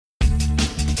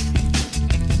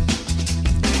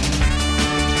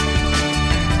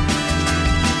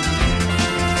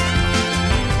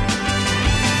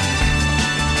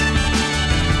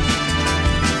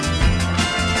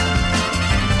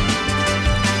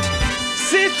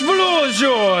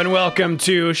Bonjour and welcome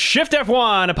to Shift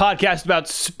F1, a podcast about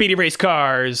speedy race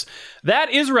cars. That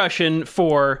is Russian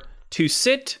for to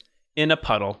sit in a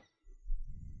puddle.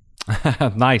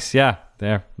 Nice, yeah.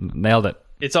 There, nailed it.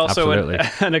 It's also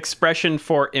an expression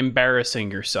for embarrassing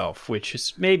yourself, which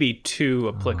is maybe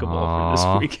too applicable for this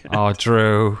weekend. Oh,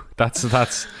 Drew,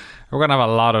 that's. We're gonna have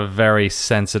a lot of very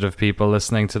sensitive people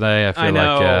listening today. I feel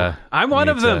like I'm one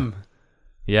of them.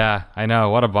 Yeah, I know.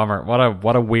 What a bummer.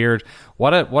 What a weird.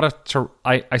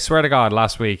 I swear to God,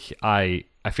 last week I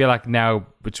feel like now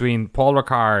between Paul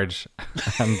Ricard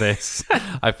and this,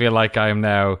 I feel like I am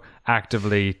now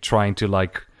actively trying to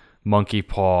like monkey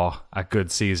paw a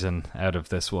good season out of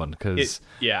this one because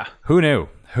who knew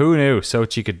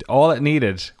Sochi could. All it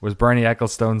needed was Bernie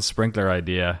Ecclestone's sprinkler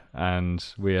idea, and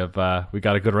we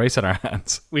got a good race in our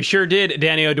hands. We sure did.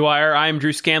 Danny O'Dwyer. I'm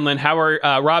Drew Scanlon.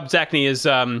 Rob Zachney is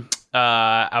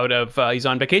he's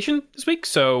on vacation this week,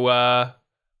 so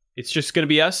it's just going to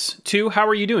be us two. How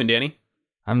are you doing, Danny?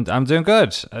 I'm doing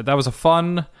good. That was a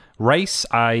fun race.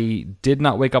 I did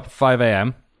not wake up at 5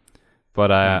 a.m.,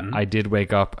 but I did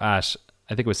wake up at,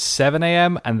 I think it was 7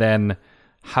 a.m., and then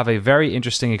have a very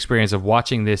interesting experience of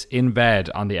watching this in bed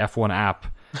on the F1 app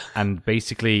and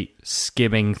basically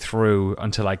skimming through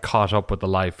until I caught up with the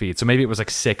live feed. So maybe it was like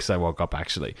 6 I woke up,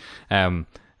 actually. So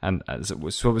it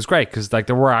was great because like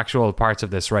there were actual parts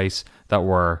of this race that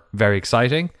were very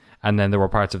exciting, and then there were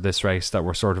parts of this race that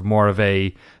were sort of more of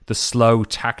the slow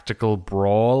tactical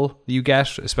brawl you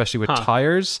get, especially with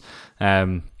tires.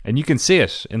 And you can see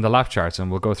it in the lap charts, and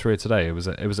we'll go through it today. It was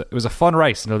a fun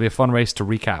race, and it'll be a fun race to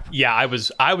recap. Yeah, I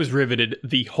was riveted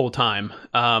the whole time.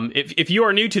 If you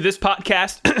are new to this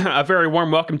podcast, a very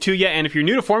warm welcome to you. And if you're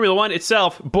new to Formula One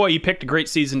itself, boy, you picked a great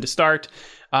season to start.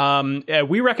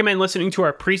 We recommend listening to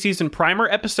our preseason primer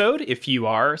episode if you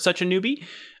are such a newbie,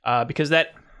 because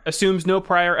that assumes no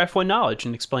prior F1 knowledge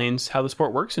and explains how the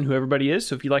sport works and who everybody is.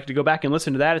 So if you'd like to go back and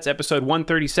listen to that, it's episode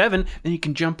 137. Then you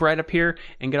can jump right up here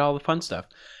and get all the fun stuff.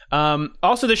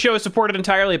 Also, the show is supported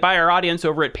entirely by our audience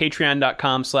over at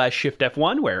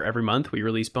patreon.com/shiftf1, where every month we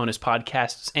release bonus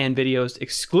podcasts and videos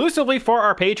exclusively for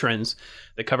our patrons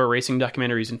that cover racing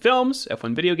documentaries and films,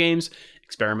 F1 video games,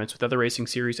 experiments with other racing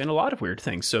series, and a lot of weird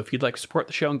things. So if you'd like to support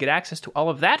the show and get access to all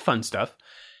of that fun stuff,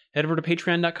 head over to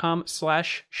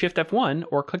patreon.com/shiftf1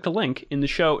 or click the link in the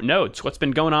show notes. What's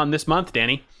been going on this month,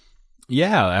 Danny?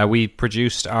 Yeah, we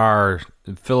produced our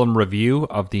film review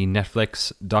of the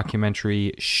Netflix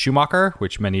documentary Schumacher,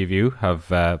 which many of you have,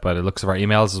 by the looks of our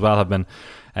emails as well, have been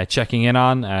checking in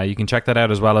on. You can check that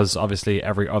out as well as obviously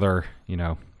every other,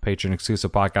 Patreon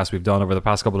exclusive podcast we've done over the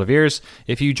past couple of years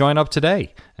if you join up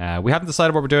today. We haven't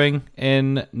decided what we're doing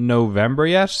in November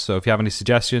yet, so if you have any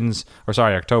suggestions,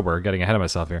 October, getting ahead of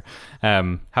myself here,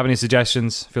 have any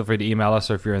suggestions, feel free to email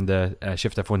us, or if you're in the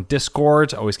Shift F1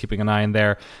 Discord, always keeping an eye in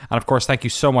there. And of course, thank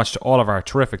you so much to all of our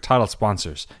terrific title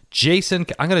sponsors. Jason,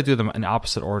 I'm going to do them in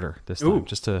opposite order this time,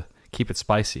 just to keep it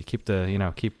spicy, keep some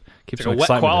like excitement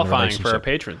wet qualifying in the for our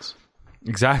patrons.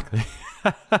 Exactly.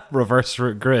 Reverse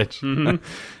grid.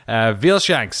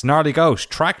 Vealshanks, Gnarly Goat,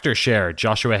 Tractor Share,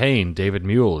 Joshua Hain, David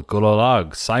Mule,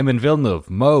 Gulolog, Simon Villeneuve,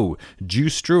 Mo,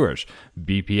 Juice Stewart,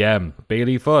 BPM,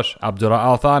 Bailey Foot, Abdullah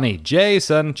Al-Thani,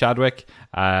 Jason Chadwick,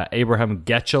 Abraham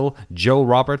Getchell, Joe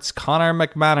Roberts, Connor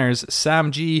McManners,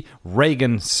 Sam G,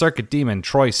 Reagan, Circuit Demon,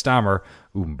 Troy Stammer,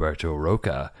 Umberto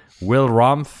Roca, Will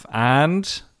Romph,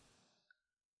 and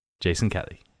Jason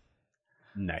Kelly.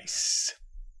 Nice.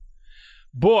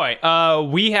 Boy,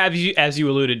 we have, as you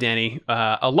alluded, Danny,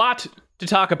 a lot to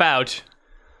talk about.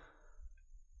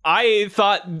 I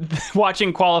thought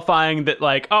watching qualifying that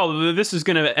this is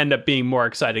going to end up being more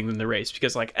exciting than the race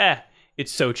because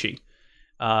it's Sochi.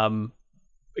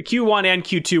 Q1 and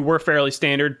Q2 were fairly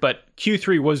standard, but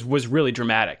Q3 was really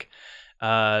dramatic.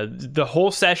 The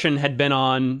whole session had been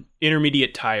on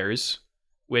intermediate tires,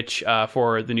 which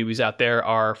for the newbies out there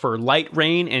are for light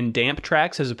rain and damp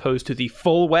tracks as opposed to the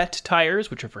full wet tires,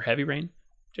 which are for heavy rain.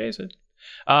 Jason.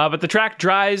 But the track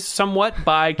dries somewhat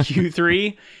by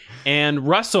Q3, and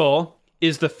Russell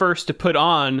is the first to put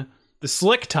on the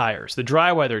slick tires, the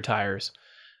dry weather tires,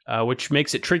 which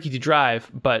makes it tricky to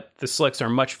drive, but the slicks are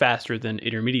much faster than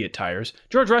intermediate tires.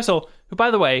 George Russell, who,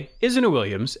 by the way, is in a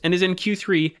Williams and is in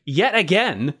Q3 yet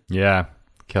again. Yeah.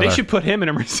 Killer. They should put him in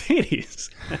a Mercedes.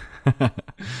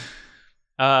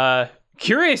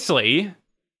 Curiously,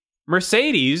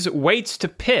 Mercedes waits to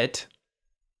pit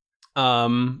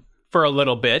for a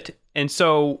little bit, and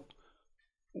so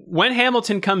when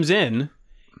Hamilton comes in,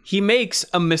 he makes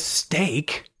a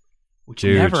mistake, which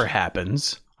never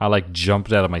happens. I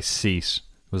jumped out of my seat.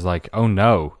 It was like, oh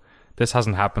no, this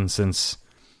hasn't happened since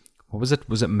what was it?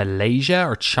 Was it Malaysia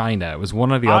or China? It was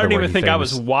one of the I other. don't even think I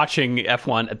was watching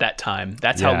F1 at that time.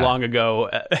 That's how long ago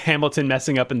Hamilton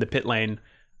messing up in the pit lane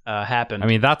happened. I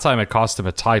mean, that time it cost him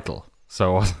a title,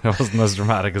 so it wasn't as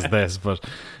dramatic as this. But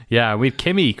yeah, we had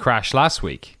Kimi crash last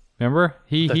week. Remember?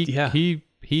 He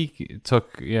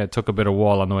took a bit of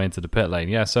wall on the way into the pit lane.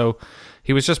 Yeah, so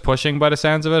he was just pushing by the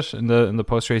sounds of it in the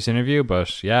post race interview.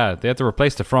 But yeah, they had to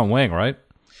replace the front wing, right?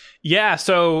 Yeah,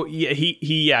 so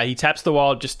he taps the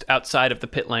wall just outside of the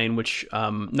pit lane, which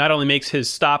not only makes his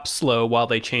stop slow while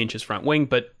they change his front wing,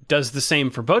 but does the same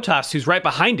for Bottas, who's right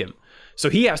behind him. So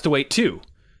he has to wait too.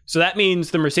 So that means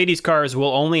the Mercedes cars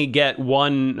will only get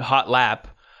one hot lap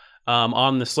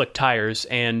on the slick tires,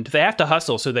 and they have to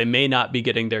hustle, so they may not be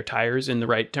getting their tires in the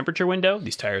right temperature window.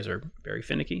 These tires are very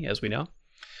finicky, as we know.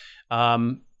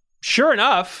 Sure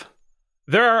enough,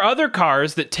 there are other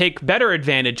cars that take better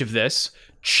advantage of this.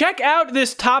 Check out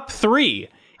this top three.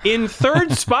 In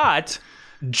third spot,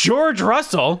 George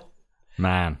Russell.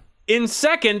 Man. In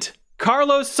second,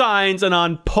 Carlos Sainz. And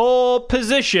on pole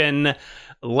position,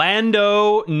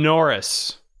 Lando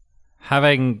Norris.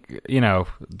 Having,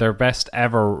 their best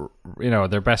ever,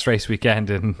 their best race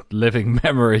weekend in living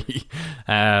memory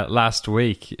last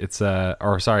week. At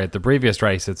the previous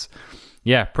race. It's,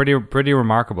 pretty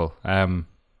remarkable.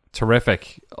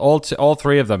 Terrific. All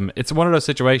three of them. It's one of those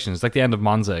situations, like the end of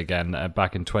Monza again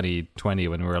back in 2020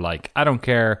 when we were like, I don't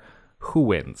care who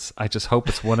wins. I just hope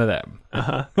it's one of them.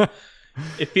 Uh-huh.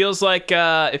 It feels like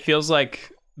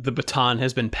the baton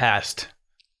has been passed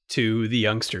to the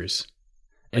youngsters.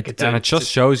 It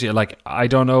just shows you. Like, I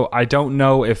don't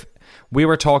know if we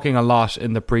were talking a lot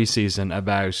in the preseason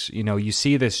about, you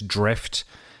see this drift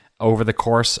over the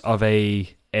course of a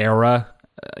era.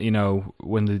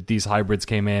 When these hybrids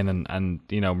came in and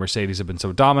Mercedes have been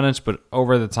so dominant, but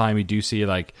over the time you do see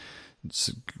like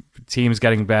teams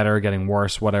getting better, getting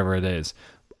worse, whatever it is.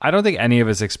 I don't think any of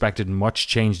us expected much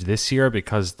change this year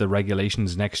because the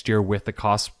regulations next year with the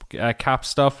cost cap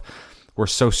stuff were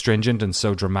so stringent and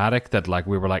so dramatic that like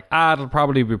we were like, it'll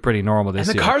probably be pretty normal this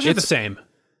year. And the cars are the same.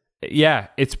 Yeah,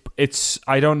 it's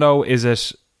I don't know, is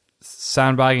it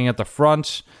sandbagging at the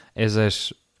front? Is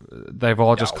it they've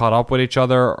all just caught up with each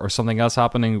other or something else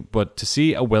happening? But to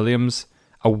see a Williams,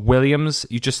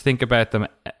 you just think about them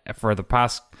for the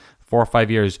past 4 or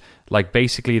 5 years, like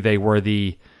basically they were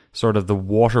the sort of the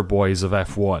water boys of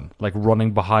F1, like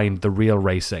running behind the real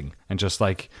racing and just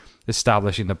like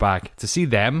establishing the back. To see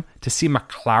them, to see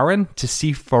McLaren, to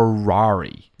see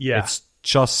Ferrari. Yeah. It's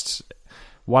just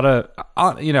what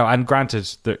and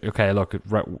granted,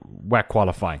 wet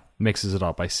qualifying mixes it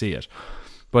up. I see it.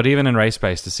 But even in race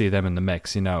pace, to see them in the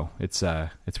mix, it's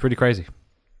pretty crazy.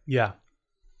 Yeah.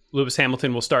 Lewis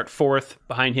Hamilton will start fourth.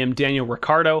 Behind him, Daniel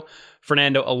Ricciardo,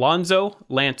 Fernando Alonso,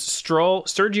 Lance Stroll,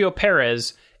 Sergio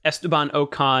Perez, Esteban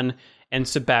Ocon, and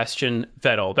Sebastian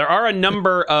Vettel. There are a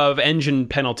number of engine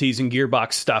penalties and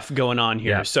gearbox stuff going on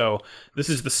here. So this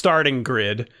is the starting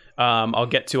grid. I'll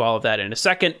get to all of that in a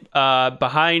second.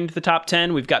 Behind the top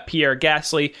 10, we've got Pierre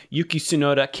Gasly, Yuki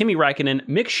Tsunoda, Kimi Räikkönen,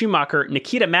 Mick Schumacher,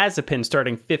 Nikita Mazepin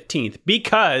starting 15th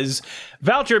because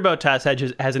Valtteri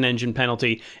Bottas has an engine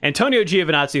penalty, Antonio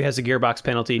Giovinazzi has a gearbox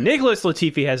penalty, Nicholas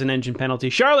Latifi has an engine penalty,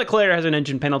 Charles Leclerc has an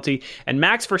engine penalty, and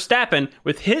Max Verstappen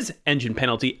with his engine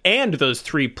penalty and those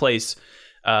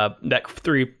that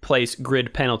three-place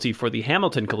grid penalty for the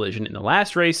Hamilton collision in the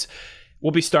last race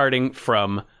will be starting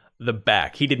from the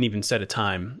back. He didn't even set a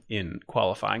time in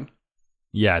qualifying.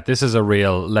 Yeah, this is a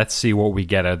real let's see what we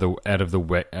get out of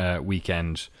the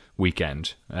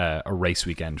weekend, a race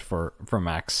weekend for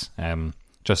Max.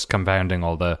 Just compounding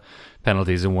all the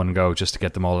penalties in one go just to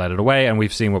get them all out of the way. And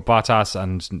we've seen with Bottas,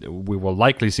 and we will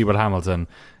likely see with Hamilton,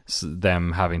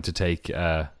 them having to take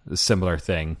a similar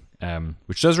thing,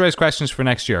 which does raise questions for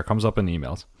next year. It comes up in the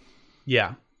emails.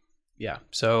 Yeah.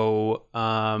 So,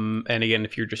 and again,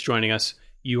 if you're just joining us,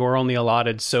 you are only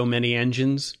allotted so many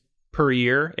engines per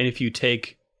year, and if you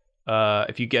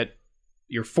get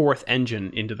your fourth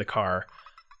engine into the car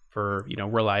for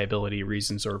reliability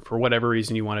reasons or for whatever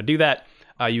reason you want to do that,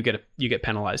 you get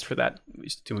penalized for that,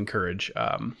 to encourage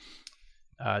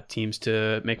teams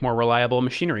to make more reliable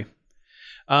machinery.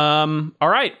 All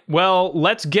right, well,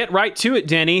 let's get right to it,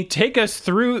 Danny. Take us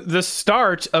through the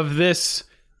start of this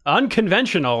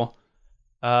unconventional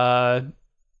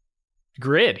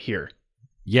grid here.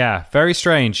 Yeah, very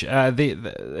strange.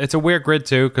 It's a weird grid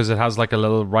too because it has like a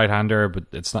little right-hander, but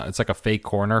it's not. It's like a fake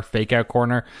out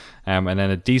corner, and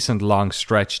then a decent long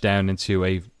stretch down into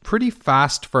a pretty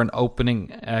fast for an opening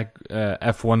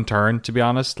F1 turn. To be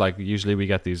honest, like usually we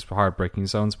get these hard braking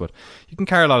zones, but you can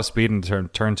carry a lot of speed in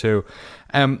turn two.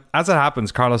 As it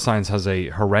happens, Carlos Sainz has a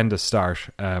horrendous start.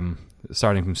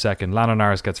 starting from second. Lando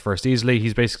Norris gets first easily.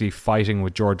 He's basically fighting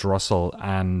with George Russell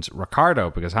and Ricciardo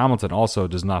because Hamilton also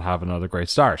does not have another great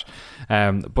start.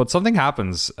 But something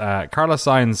happens. Carlos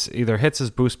Sainz either hits his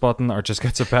boost button or just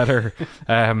gets a better,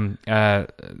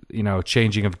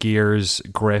 changing of gears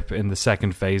grip in the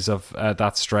second phase of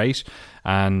that straight.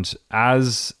 And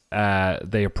as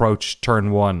they approach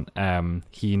turn one,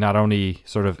 he not only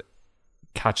sort of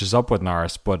catches up with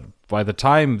Norris, but by the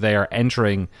time they are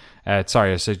entering, I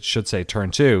should say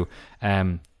turn two,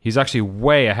 he's actually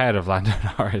way ahead of Lando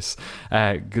Norris.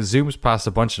 Zooms past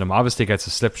a bunch of them, obviously gets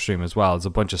a slipstream as well. There's a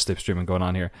bunch of slipstreaming going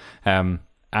on here.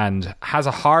 And has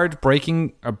a hard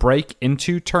break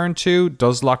into turn two,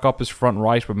 does lock up his front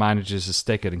right, but manages to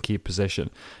stick it and keep position.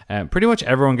 Pretty much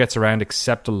everyone gets around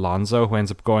except Alonso, who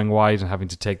ends up going wide and having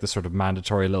to take the sort of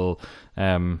mandatory little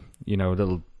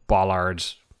bollard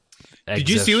exit. Did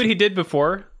you see what he did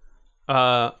before?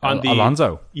 On the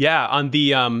Alonso. Yeah, on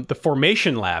the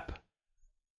formation lap,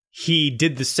 he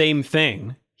did the same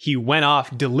thing. He went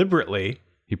off deliberately.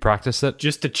 He practiced it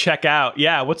just to check out.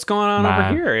 Yeah, what's going on over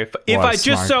here? If I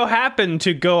just so happen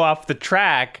to go off the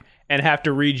track and have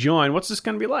to rejoin, what's this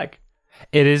going to be like?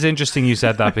 It is interesting you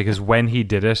said that because when he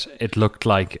did it, it looked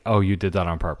like, oh, you did that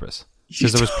on purpose,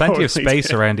 because there was plenty of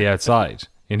space around the outside,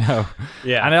 Yeah,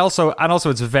 and also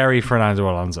it's very Fernando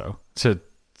Alonso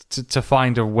to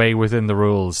find a way within the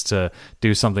rules to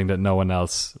do something that no one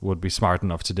else would be smart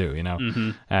enough to do,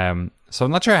 Mm-hmm. So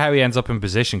I'm not sure how he ends up in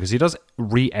position because he does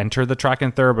re-enter the track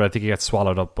in third, but I think he gets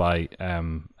swallowed up by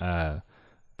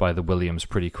the Williams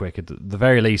pretty quick at the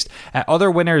very least.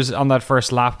 Other winners on that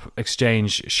first lap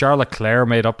exchange, Charles Leclerc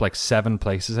made up like 7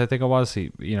 places, I think it was.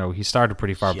 He started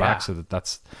pretty far back, so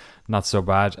that's not so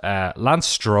bad. Lance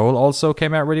Stroll also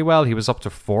came out really well. He was up to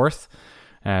 4th.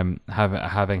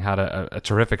 Having had a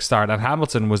terrific start, and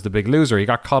Hamilton was the big loser. He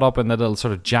got caught up in the little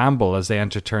sort of jamble as they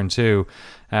entered turn two,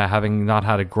 having not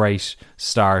had a great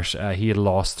start. He had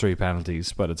lost 3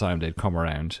 penalties by the time they'd come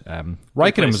around.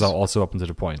 Raikkonen was also up into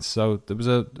the points, so there was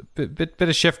a bit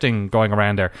of shifting going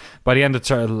around there. By the end of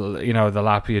the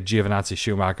lap, you had Giovinazzi,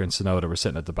 Schumacher, and Tsunoda were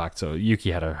sitting at the back. So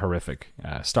Yuki had a horrific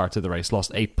start to the race,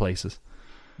 lost 8 places.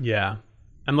 Yeah.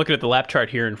 I'm looking at the lap chart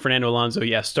here, and Fernando Alonso,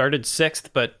 started 6th,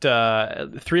 but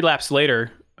 3 laps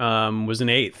later was in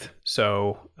 8th.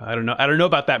 So I don't know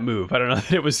about that move. I don't know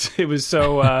that it was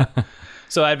so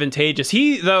so advantageous.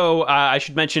 He, though, I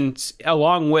should mention,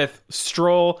 along with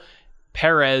Stroll,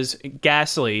 Perez,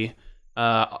 Gasly,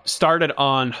 started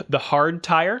on the hard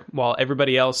tire, while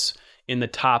everybody else in the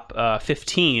top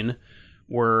 15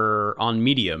 were on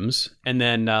mediums, and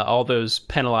then all those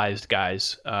penalized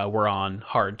guys were on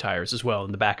hard tires as well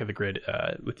in the back of the grid,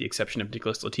 with the exception of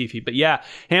Nicholas Latifi. But yeah,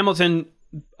 Hamilton,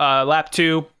 lap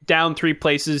 2, down 3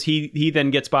 places. He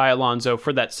then gets by Alonso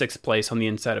for that 6th place on the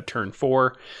inside of turn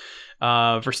 4.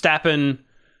 Verstappen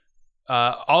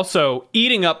also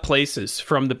eating up places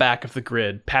from the back of the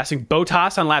grid, passing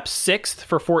Bottas on lap 6th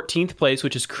for 14th place,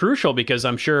 which is crucial because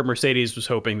I'm sure Mercedes was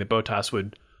hoping that Bottas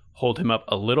would hold him up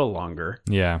a little longer.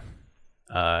 Yeah.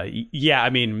 I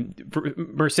mean,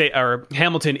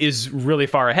 Hamilton is really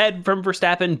far ahead from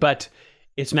Verstappen, but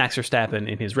it's Max Verstappen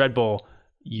in his Red Bull.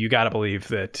 You got to believe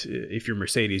that if you're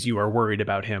Mercedes, you are worried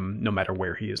about him no matter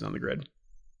where he is on the grid.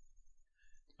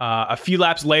 A few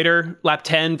laps later, lap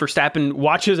 10, Verstappen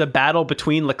watches a battle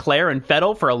between Leclerc and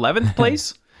Vettel for 11th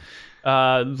place.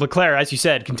 Leclerc, as you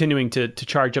said, continuing to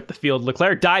charge up the field.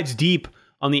 Leclerc dives deep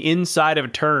on the inside of a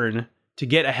turn to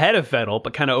get ahead of Vettel,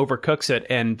 but kind of overcooks it,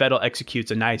 and Vettel executes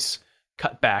a nice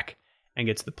cutback and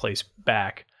gets the place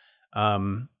back.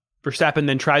 Verstappen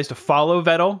then tries to follow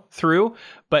Vettel through,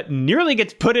 but nearly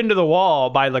gets put into the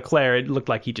wall by Leclerc. It looked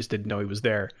like he just didn't know he was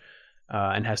there,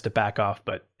 and has to back off,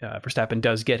 but Verstappen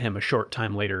does get him a short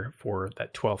time later for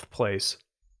that 12th place.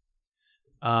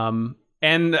 And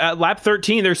at lap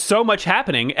 13, there's so much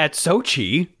happening at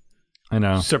Sochi. I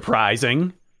know.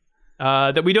 Surprising.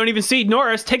 That we don't even see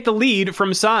Norris take the lead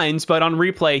from Sainz, but on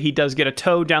replay, he does get a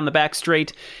toe down the back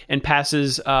straight and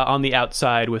passes on the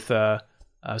outside with a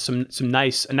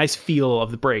nice feel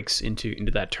of the brakes into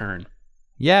that turn.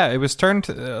 Yeah, it was turned,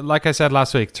 like I said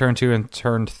last week, turn 2 and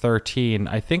turn 13.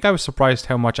 I think I was surprised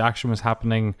how much action was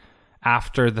happening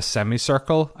after the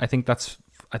semicircle. I think that's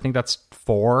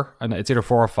 4, and it's either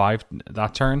 4 or 5,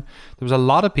 that turn. There was a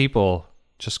lot of people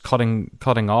just cutting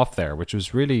off there, which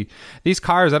was really, these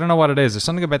cars, I don't know what it is. There's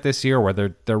something about this year where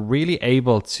they're really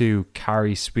able to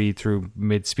carry speed through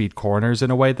mid-speed corners in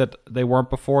a way that they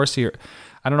weren't before. So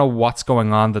I don't know what's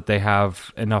going on, that they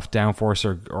have enough downforce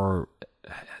or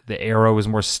the aero is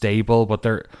more stable, but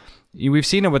we've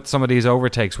seen it with some of these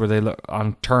overtakes where they look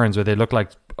on turns where they look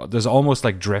like there's almost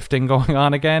like drifting going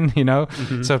on again, you know?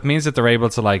 So it means that they're able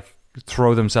to like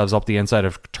throw themselves up the inside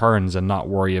of turns and not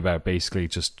worry about basically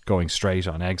just going straight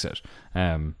on exit.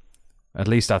 At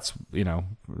least that's, you know,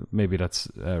 maybe that's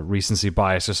recency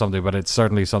bias or something, but it's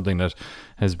certainly something that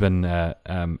has been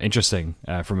interesting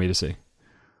for me to see.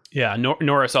 Yeah,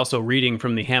 Norris also reading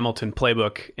from the Hamilton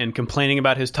playbook and complaining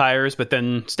about his tires, but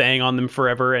then staying on them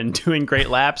forever and doing great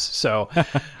laps. So,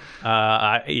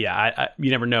 you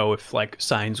never know if like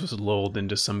Sainz was lulled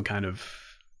into some kind of,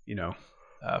 you know,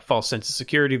 false sense of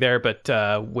security there. But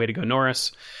way to go,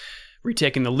 Norris,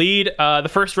 retaking the lead. The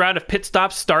first round of pit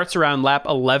stops starts around lap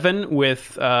 11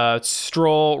 with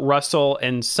Stroll, Russell,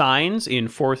 and Sainz in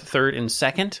 4th, 3rd, and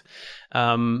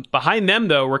 2nd. Behind them,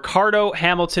 though, Ricciardo,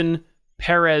 Hamilton,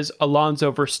 Perez,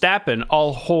 Alonso, Verstappen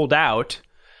all hold out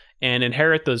and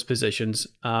inherit those positions.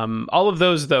 All of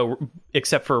those, though,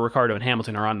 except for Ricciardo and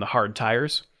Hamilton, are on the hard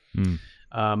tires.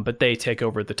 But they take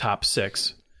over the top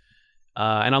 6.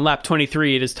 And on lap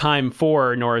 23, it is time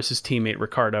for Norris's teammate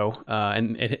Ricciardo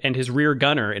and his rear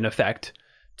gunner, in effect,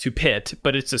 to pit.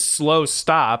 But it's a slow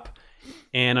stop.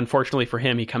 And unfortunately for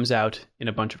him, he comes out in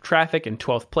a bunch of traffic in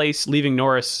 12th place, leaving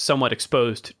Norris somewhat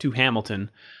exposed to Hamilton.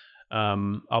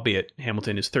 Albeit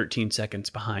Hamilton is 13 seconds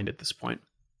behind at this point.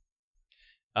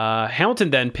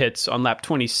 Hamilton then pits on lap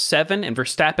 27, and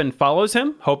Verstappen follows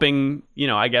him, hoping, you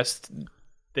know, I guess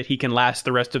that he can last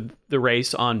the rest of the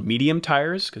race on medium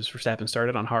tires, because Verstappen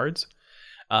started on hards,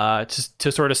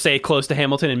 to sort of stay close to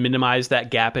Hamilton and minimize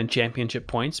that gap in championship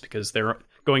points, because they're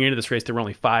going into this race, they were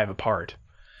only 5 apart.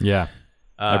 Yeah,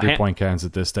 every point counts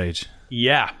at this stage.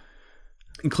 Yeah,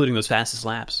 including those fastest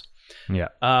laps. Yeah.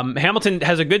 Hamilton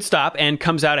has a good stop and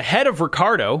comes out ahead of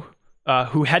Ricciardo,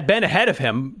 who had been ahead of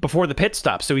him before the pit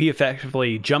stop. So he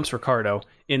effectively jumps Ricciardo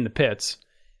in the pits.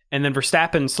 And then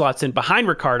Verstappen slots in behind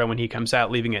Ricciardo when he comes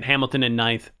out, leaving it Hamilton in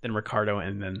 9th, then Ricciardo,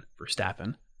 and then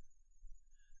Verstappen.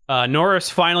 Norris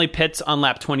finally pits on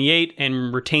lap 28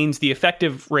 and retains the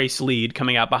effective race lead,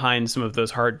 coming out behind some of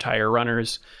those hard tire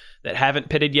runners that haven't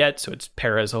pitted yet. So it's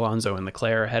Perez, Alonso, and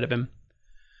Leclerc ahead of him.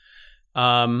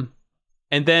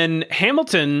 And then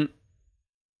Hamilton,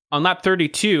 on lap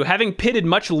 32, having pitted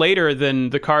much later than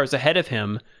the cars ahead of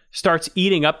him, starts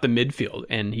eating up the midfield,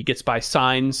 and he gets by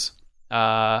Sainz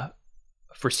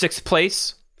for 6th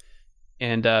place,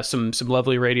 and some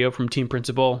lovely radio from team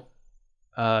principal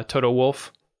Toto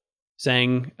Wolff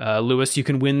saying, Lewis, you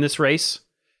can win this race,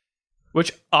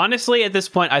 which honestly at this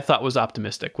point I thought was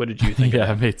optimistic. What did you think?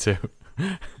 Yeah, me too.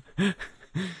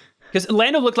 Because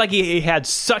Lando looked like he had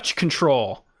such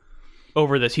control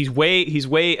over this. He's way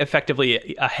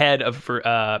effectively ahead of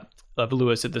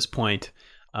Lewis at this point.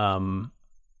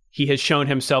 He has shown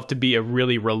himself to be a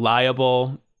really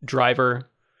reliable driver.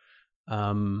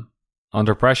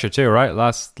 Under pressure too, right?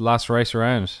 Last race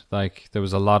around, like there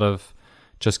was a lot of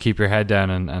just keep your head down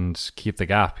and keep the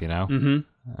gap, you know.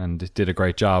 And did a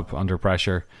great job under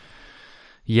pressure.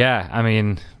 Yeah, I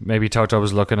mean, maybe Toto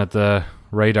was looking at the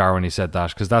radar when he said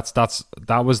that, because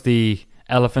that was the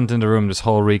elephant in the room this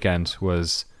whole weekend,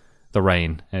 was the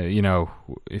rain. You know,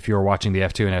 if you were watching the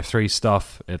F2 and F3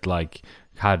 stuff, it like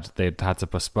they'd had to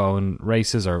postpone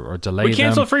races or delay them. We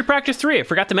canceled free practice 3. I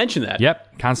forgot to mention that.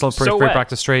 Yep, cancelled free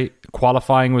practice 3.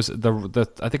 Qualifying was the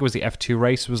I think it was the F2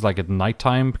 race was like at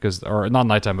nighttime, or not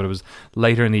nighttime, but it was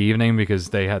later in the evening because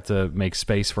they had to make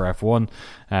space for F1.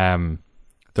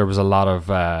 There was a lot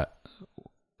of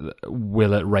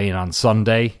will it rain on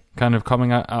Sunday kind of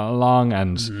coming along,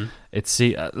 and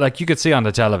like you could see on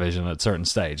the television at certain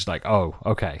stage, like, oh,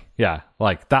 okay, yeah,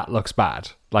 like that looks bad,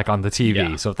 like on the TV.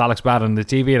 Yeah. So if that looks bad on the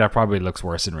TV, that probably looks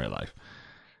worse in real life.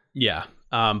 Yeah.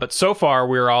 But so far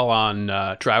we're all on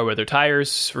dry weather tires.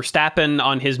 Verstappen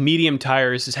on his medium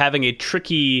tires is having a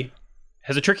tricky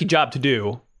job to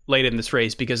do late in this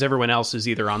race, because everyone else is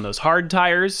either on those hard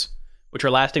tires, which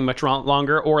are lasting much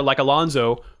longer, or like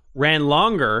Alonso, ran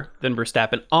longer than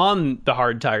Verstappen on the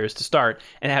hard tires to start,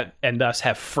 and thus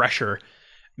have fresher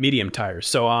medium tires.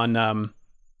 So on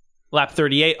lap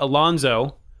 38,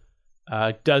 Alonso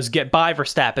does get by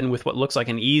Verstappen with what looks like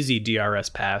an easy DRS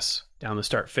pass down the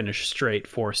start-finish straight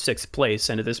for 6th place.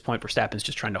 And at this point, Verstappen's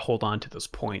just trying to hold on to those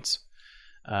points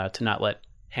to not let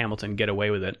Hamilton get away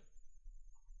with it.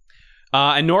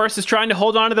 And Norris is trying to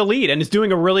hold on to the lead and is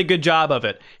doing a really good job of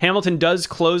it. Hamilton does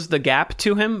close the gap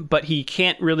to him, but he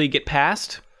can't really get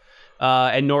past.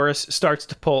 And Norris starts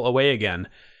to pull away again.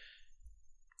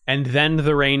 And then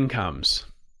the rain comes.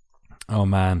 Oh,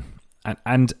 man.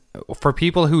 And for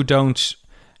people who don't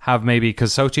have maybe,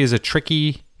 because Sochi is a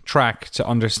tricky track to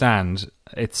understand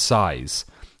its size.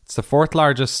 It's the fourth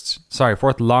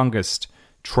longest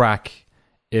track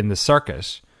in the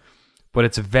circuit, but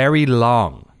it's very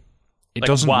long. It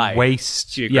doesn't wide,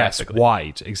 waste. Yes,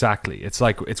 wide, exactly. It's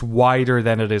like it's wider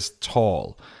than it is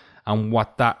tall. And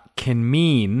what that can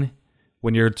mean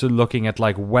when you're looking at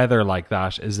like weather like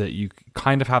that is that you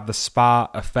kind of have the Spa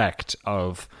effect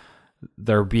of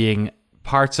there being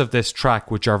parts of this track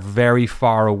which are very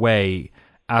far away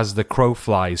as the crow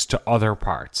flies to other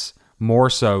parts, more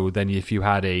so than if you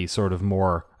had a sort of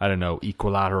more, I don't know,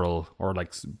 equilateral or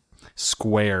like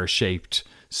square shaped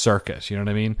circuit. You know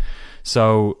what I mean?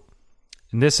 So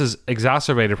and this is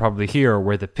exacerbated probably here,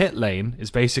 where the pit lane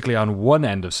is basically on one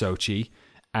end of Sochi,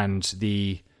 and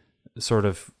the sort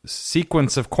of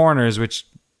sequence of corners which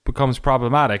becomes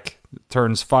problematic,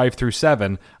 turns 5 through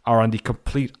 7, are on the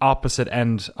complete opposite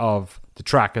end of the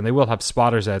track, and they will have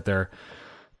spotters out there,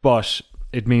 but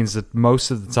it means that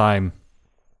most of the time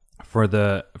for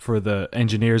the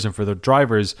engineers and for the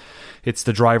drivers, it's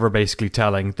the driver basically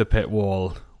telling the pit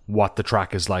wall what the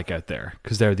track is like out there,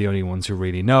 because they're the only ones who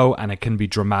really know, and it can be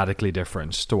dramatically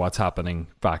different to what's happening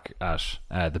back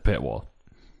at the pit wall.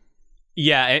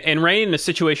 Yeah, and Rain in a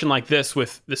situation like this,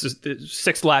 with this is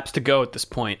 6 laps to go at this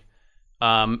point,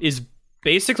 is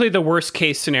basically the worst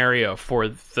case scenario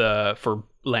for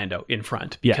Lando in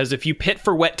front, because if you pit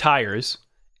for wet tires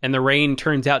and the rain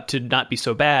turns out to not be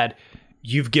so bad,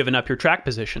 you've given up your track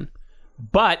position.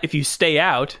 But if you stay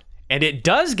out and it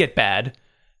does get bad,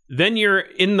 then you're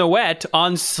in the wet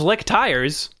on slick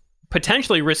tires,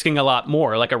 potentially risking a lot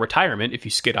more, like a retirement if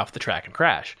you skid off the track and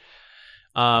crash.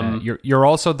 You're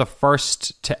also the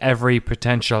first to every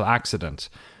potential accident,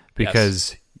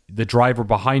 because the driver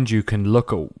behind you can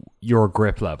look at your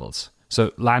grip levels.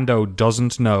 So Lando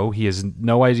doesn't know. He has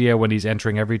no idea when he's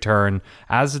entering every turn,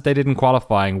 as they did in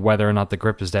qualifying, whether or not the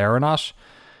grip is there or not.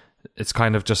 It's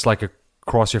kind of just like a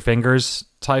cross your fingers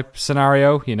type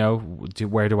scenario, you know,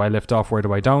 where do I lift off, where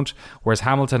do I don't? Whereas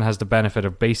Hamilton has the benefit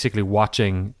of basically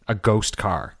watching a ghost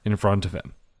car in front of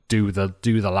him do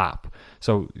the lap.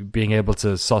 So being able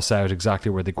to suss out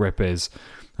exactly where the grip is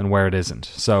and where it isn't.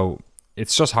 So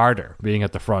it's just harder being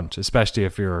at the front, especially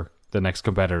if the next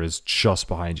competitor is just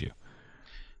behind you.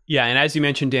 Yeah, and as you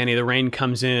mentioned, Danny, the rain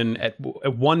comes in at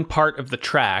one part of the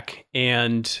track,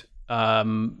 and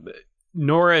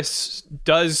Norris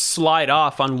does slide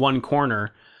off on one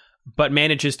corner, but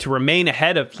manages to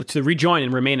rejoin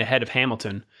and remain ahead of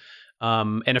Hamilton.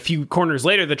 And a few corners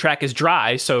later, the track is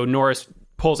dry, so Norris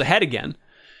pulls ahead again.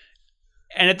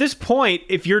 And at this point,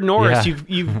 if you're Norris,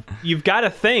 you've got to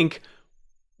think,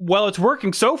 well, it's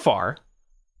working so far.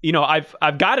 You know,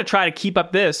 I've got to try to keep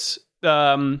up this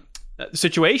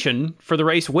situation for the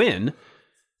race win.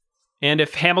 And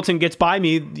if Hamilton gets by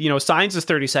me, you know, Sainz is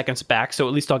 30 seconds back, so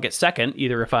at least I'll get second,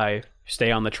 either if I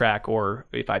stay on the track or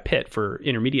if I pit for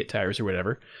intermediate tires or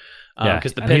whatever.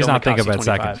 Because the pit he's not thinking about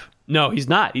 25. Second. No, he's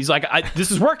not. He's like, this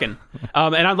is working.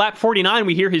 And on lap 49,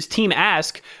 we hear his team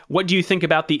ask, "What do you think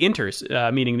about the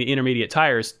inters?" Meaning the intermediate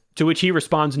tires. To which he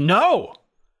responds, "No."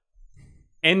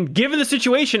 And given the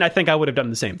situation, I think I would have done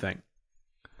the same thing.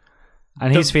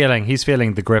 And he's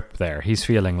feeling the grip there. He's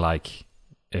feeling like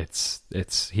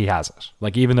he has it.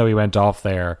 Like, even though he went off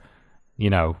there, you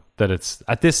know, that it's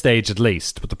at this stage at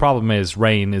least. But the problem is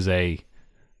rain is a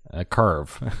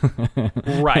curve.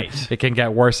 Right. It can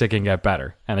get worse, it can get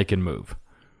better, and it can move.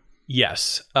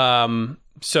 Yes.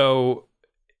 So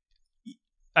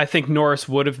I think Norris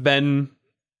would have been,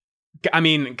 I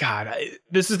mean, God,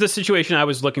 this is the situation I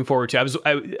was looking forward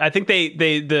to. I think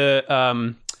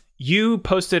you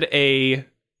posted an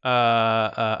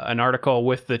article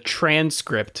with the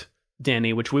transcript,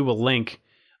 Danny, which we will link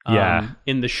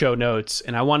in the show notes.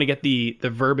 And I want to get the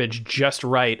verbiage just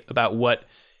right about what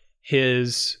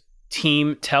his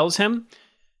team tells him.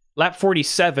 Lap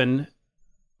 47,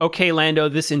 "Okay, Lando,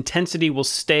 this intensity will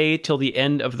stay till the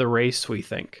end of the race, we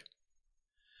think."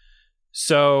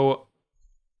 So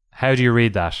how do you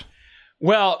read that?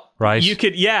 Well, right? You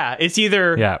could, it's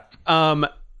either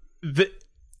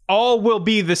all will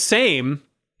be the same.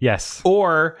 Yes.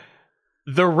 Or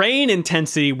the rain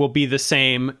intensity will be the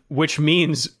same, which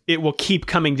means it will keep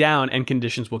coming down and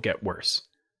conditions will get worse.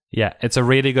 Yeah, it's a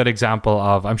really good example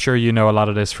of, I'm sure you know a lot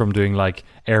of this from doing like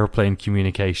airplane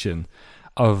communication,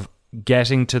 of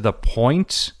getting to the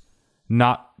point,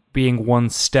 not being one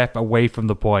step away from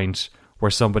the point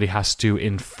where somebody has to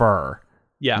infer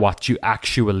what you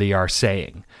actually are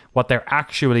saying. What they're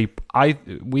actually,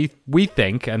 we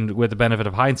think, and with the benefit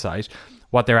of hindsight,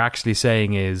 what they're actually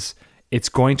saying is, it's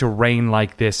going to rain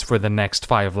like this for the next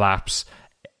 5 laps,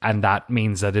 and that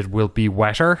means that it will be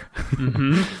wetter.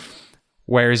 Mm-hmm.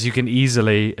 Whereas you can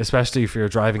easily, especially if you're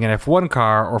driving an F1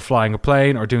 car or flying a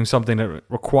plane or doing something that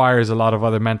requires a lot of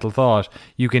other mental thought,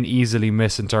 you can easily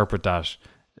misinterpret that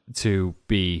to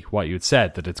be what you had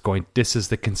said, that this is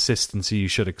the consistency you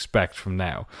should expect from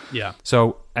now. Yeah.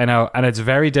 So, I know, and it's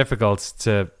very difficult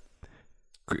to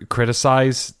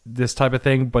criticize this type of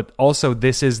thing, but also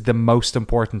this is the most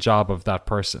important job of that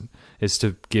person, is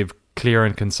to give clear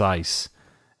and concise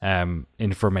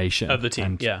information Of the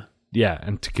team,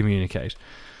 and to communicate.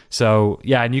 So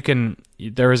and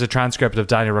there is a transcript of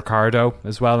Daniel Ricciardo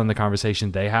as well in the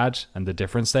conversation they had and the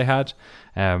difference they had.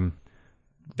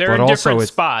 They're in different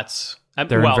spots.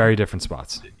 They're in very different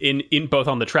spots. In both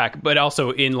on the track, but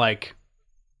also in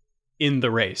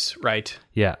the race, right?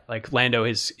 Yeah. Like Lando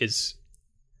is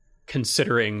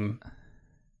considering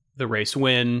the race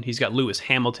win. He's got Lewis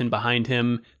Hamilton behind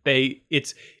him.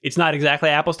 It's not exactly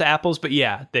apples to apples, but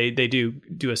yeah, they do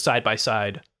a side by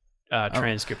side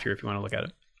transcript here if you want to look at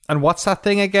it. And what's that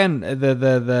thing again?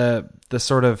 The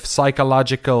sort of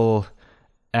psychological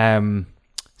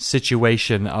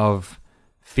situation of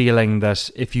feeling that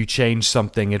if you change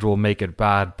something, it will make it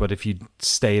bad, but if you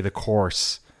stay the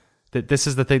course. This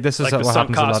is the thing. This is like what the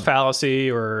happens sunk a lot. cost fallacy,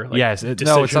 or yes, it's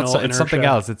something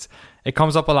else. It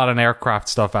comes up a lot in aircraft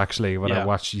stuff actually when I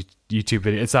watch YouTube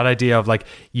videos. It's that idea of like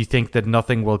you think that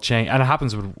nothing will change, and it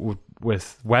happens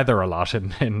with weather a lot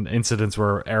in incidents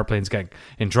where airplanes get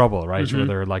in trouble, right? Mm-hmm. Where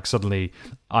they're like suddenly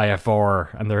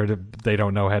IFR and they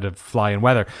don't know how to fly in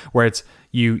weather. Where it's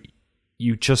you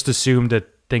just assume that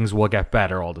things will get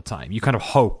better all the time. You kind of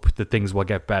hope that things will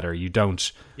get better. You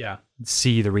don't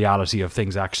see the reality of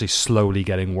things actually slowly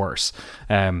getting worse.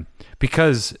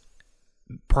 Because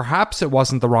perhaps it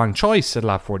wasn't the wrong choice at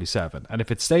lap 47, and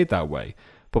if it stayed that way,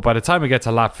 but by the time we get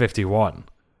to lap 51,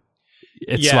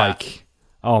 it's like,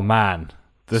 oh man,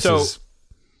 this is...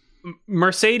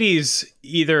 Mercedes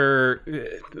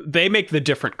they make the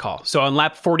different call. So on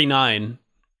lap 49,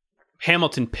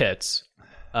 Hamilton pits.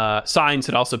 Sainz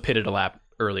had also pitted a lap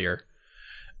earlier.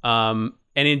 And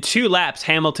in 2 laps,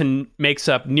 Hamilton makes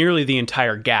up nearly the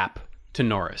entire gap to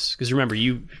Norris. Because remember,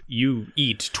 you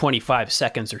eat 25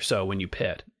 seconds or so when you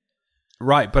pit.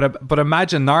 Right, but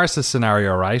imagine Norris's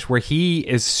scenario, right, where he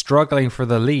is struggling for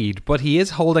the lead, but he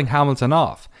is holding Hamilton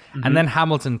off, and then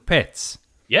Hamilton pits.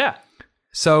 Yeah.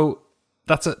 So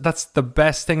that's the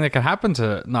best thing that can happen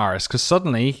to Norris, because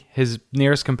suddenly his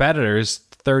nearest competitor is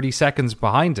 30 seconds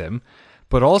behind him.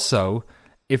 But also,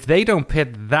 if they don't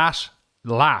pit that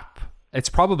lap, it's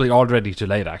probably already too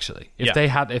late, actually.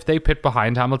 If they pit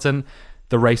behind Hamilton,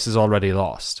 the race is already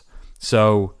lost.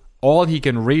 So all he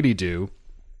can really do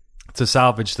to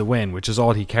salvage the win, which is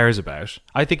all he cares about,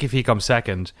 I think if he comes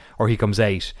second or he comes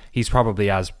 8, he's probably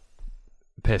as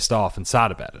pissed off and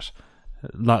sad about it.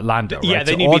 Lando, right? Yeah,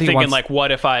 they need to be thinking like,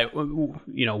 what if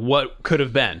what could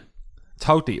have been?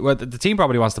 Totally. Well, the team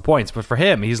probably wants the points, but for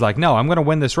him, he's like, no, I'm going to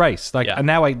win this race. And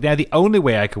now the only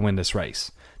way I can win this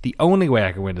race,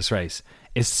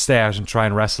 is to stay out and try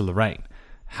and wrestle the rain.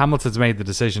 Hamilton's made the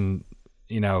decision,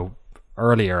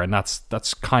 earlier, and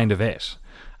that's kind of it.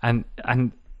 And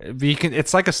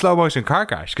it's like a slow motion car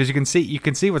crash, because you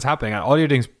can see what's happening, and all you're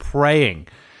doing is praying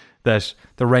that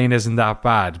the rain isn't that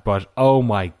bad. But oh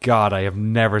my god, I have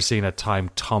never seen a time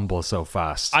tumble so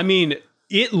fast. I mean,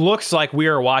 it looks like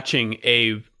we're watching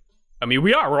we're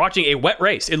watching a wet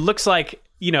race. It looks like,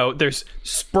 there's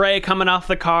spray coming off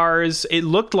the cars. It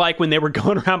looked like when they were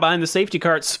going around behind the safety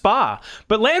car at Spa.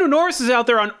 But Lando Norris is out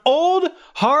there on old,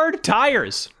 hard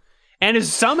tires and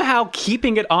is somehow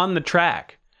keeping it on the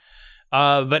track.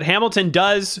 But Hamilton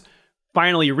does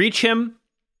finally reach him.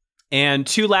 And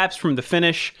 2 laps from the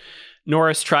finish,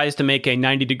 Norris tries to make a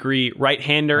 90-degree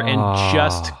right-hander and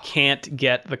just can't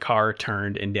get the car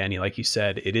turned. And Danny, like you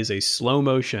said, it is a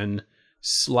slow-motion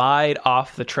slide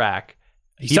off the track.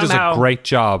 He does a great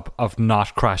job of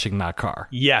not crashing that car.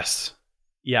 Yes.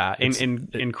 Yeah,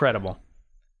 incredible.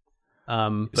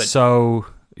 Hamilton...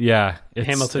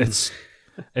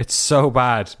 It's so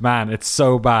bad, man. It's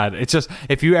so bad. It's just,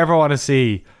 if you ever want to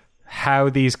see how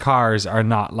these cars are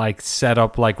not like set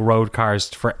up like road cars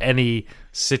for any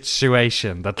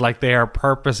situation, that like they are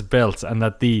purpose built and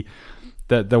that the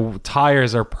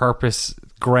tires are purpose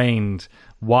grained,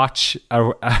 watch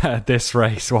this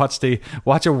race. Watch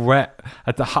a wet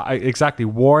exactly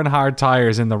worn hard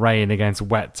tires in the rain against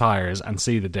wet tires and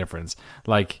see the difference.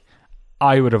 Like,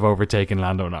 I would have overtaken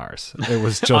Lando Norris. It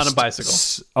was just on a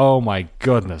bicycle. Oh my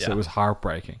goodness, It was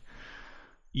heartbreaking.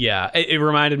 Yeah, it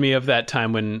reminded me of that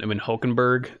time when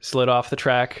Hülkenberg slid off the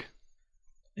track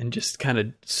and just kind of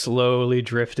slowly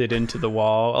drifted into the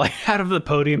wall, like out of the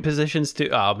podium positions too.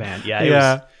 Oh man, it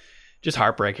was just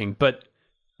heartbreaking. But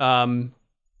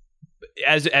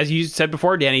as you said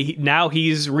before, Danny, now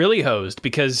he's really hosed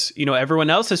because, everyone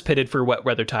else has pitted for wet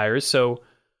weather tires. So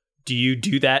do you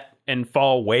do that and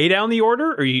fall way down the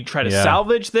order, or you try to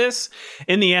salvage this?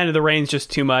 In the end, the rain's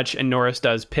just too much, and Norris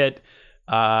does pit.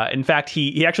 In fact,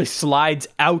 he actually slides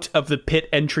out of the pit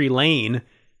entry lane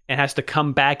and has to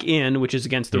come back in, which is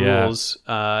against the rules.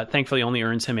 Thankfully, only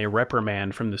earns him a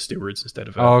reprimand from the stewards instead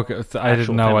of I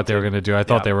didn't know what they were going to do. I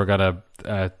thought they were going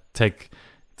to take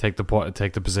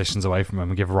the positions away from him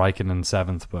and give Raikkonen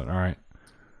 7th, but all right.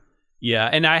 Yeah,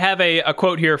 and I have a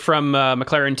quote here from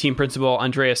McLaren team principal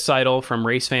Andreas Seidel from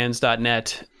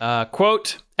racefans.net.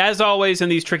 Quote, "As always in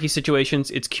these tricky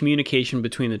situations, it's communication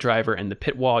between the driver and the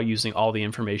pit wall using all the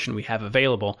information we have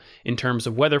available in terms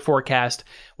of weather forecast,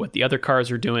 what the other cars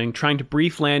are doing, trying to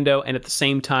brief Lando, and at the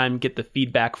same time get the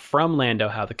feedback from Lando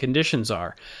how the conditions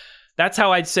are. That's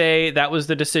how I'd say that was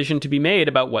the decision to be made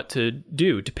about what to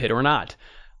do, to pit or not.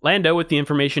 Lando, with the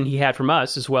information he had from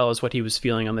us, as well as what he was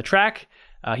feeling on the track,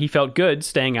 he felt good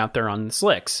staying out there on the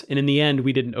slicks. And in the end,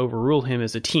 we didn't overrule him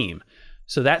as a team.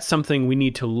 So that's something we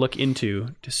need to look into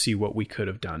to see what we could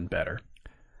have done better."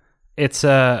 It's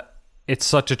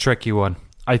such a tricky one.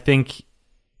 I think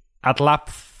at lap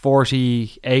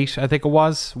 48, I think it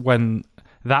was, when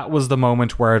that was the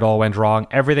moment where it all went wrong.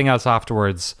 Everything else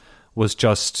afterwards was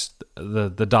just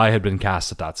the die had been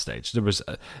cast at that stage. There was,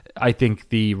 I think,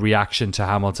 the reaction to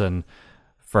Hamilton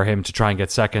for him to try and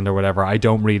get second or whatever. I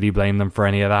don't really blame them for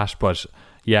any of that, but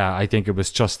yeah, I think it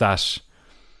was just that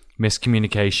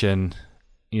miscommunication,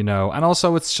 and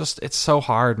also it's so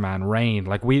hard, man. Rain,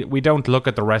 like we don't look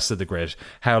at the rest of the grid,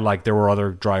 how like there were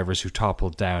other drivers who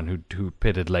toppled down, who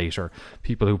pitted late, or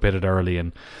people who pitted early,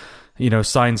 and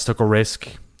Sainz took a risk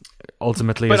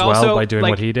ultimately as well by doing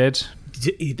what he did.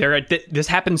 This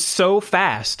happens so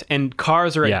fast, and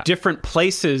cars are at different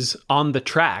places on the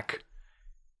track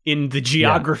in the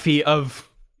geography of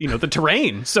the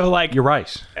terrain. So like, you're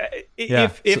right.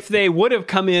 If they would have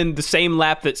come in the same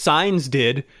lap that Sainz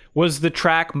did, was the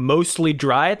track mostly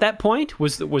dry at that point?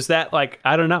 Was that like,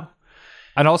 I don't know.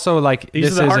 And also like,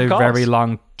 this is a very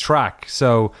long track.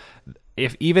 So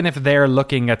even if they're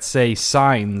looking at, say,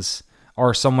 Sainz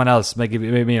or someone else, maybe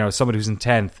somebody who's in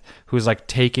 10th, who's like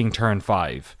taking turn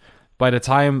 5, by the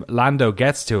time Lando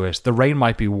gets to it, the rain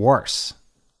might be worse.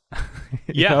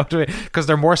 Because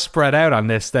they're more spread out on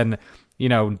this than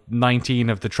 19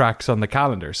 of the tracks on the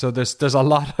calendar. So there's a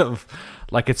lot of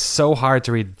like, it's so hard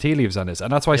to read the tea leaves on this,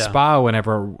 and that's why Spa,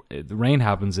 whenever the rain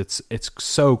happens, it's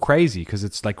so crazy because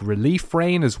it's like relief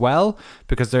rain as well,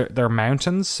 because they're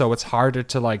mountains, so it's harder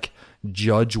to like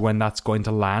judge when that's going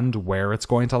to land, where it's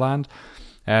going to land.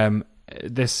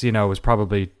 This is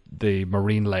probably the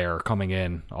marine layer coming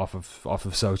in off of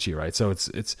Sochi, right? So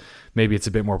it's maybe it's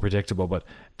a bit more predictable, but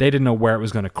they didn't know where it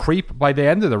was going to creep. By the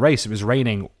end of the race, it was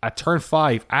raining at turn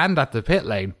 5 and at the pit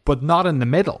lane, but not in the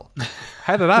middle.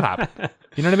 How did that happen?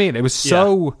 You know what I mean? It was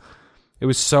it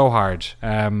was so hard.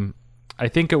 I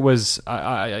think it was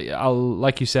I'll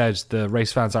like you said, the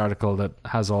Race Fans article that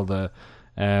has all the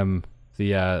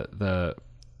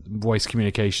voice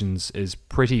communications is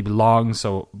pretty long,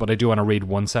 but I do want to read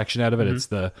one section out of it. It's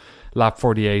the lap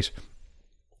 48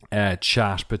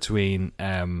 chat between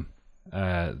the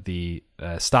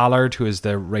Stallard, who is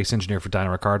the race engineer for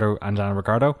Daniel Ricciardo, and Daniel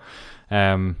Ricciardo.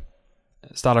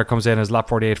 Stallard comes in as lap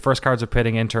 48. First cars are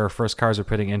pitting Inter.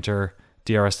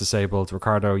 DRS disabled.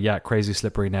 Ricciardo, crazy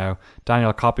slippery now.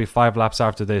 Daniel, copy 5 laps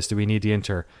after this. Do we need the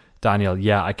Inter? Daniel,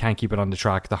 I can't keep it on the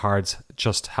track. The hards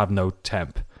just have no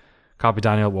temp. Copy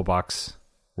Daniel, we'll box.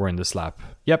 We're in this lap.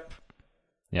 Yep.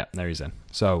 Yeah, there he's in.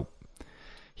 So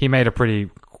he made a pretty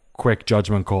quick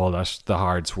judgment call that the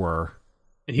hards were.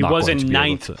 And he was in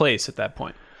 9th place at that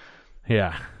point.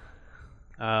 Yeah.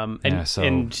 Even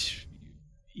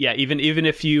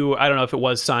if you, I don't know if it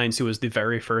was Sainz who was the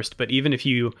very first, but even if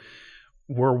you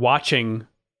were watching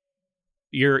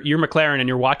your McLaren and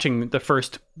you're watching the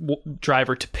first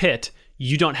driver to pit,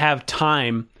 you don't have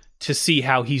time to see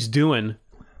how he's doing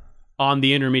on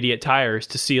the intermediate tires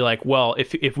to see like, well,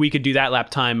 if we could do that lap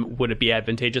time, would it be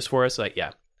advantageous for us? Like,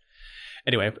 yeah.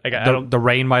 Anyway, the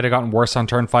rain might have gotten worse on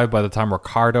turn 5 by the time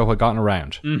Ricciardo had gotten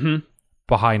around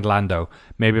behind Lando.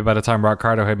 Maybe by the time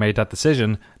Ricciardo had made that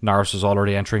decision, Norris was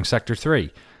already entering sector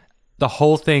 3. The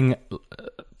whole thing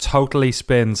totally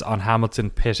spins on Hamilton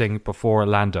pitting before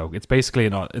Lando. It's basically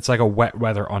it's like a wet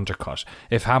weather undercut.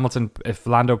 If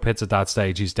Lando pits at that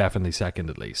stage, he's definitely second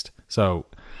at least. So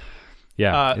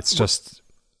it's just...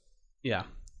 Yeah.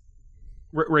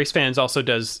 Race Fans also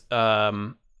does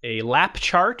a lap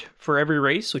chart for every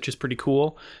race, which is pretty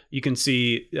cool. You can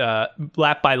see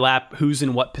lap by lap who's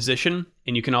in what position,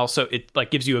 and you can also it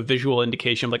like gives you a visual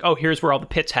indication of like, oh, here's where all the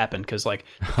pits happen because like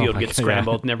the field gets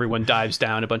scrambled and everyone dives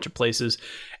down a bunch of places.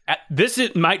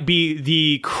 It might be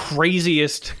the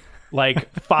craziest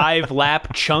like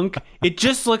 5-lap chunk. It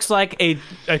just looks like a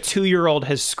 2-year-old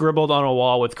has scribbled on a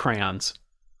wall with crayons.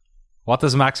 What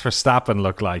does Max Verstappen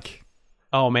look like?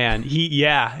 Oh man,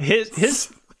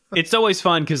 his it's always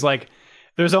fun because like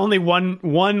there's only one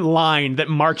line that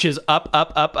marches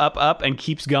up and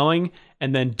keeps going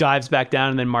and then dives back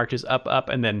down and then marches up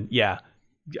and then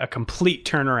a complete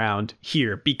turnaround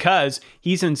here because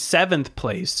he's in 7th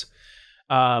place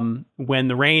when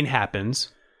the rain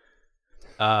happens,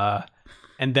 and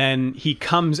then he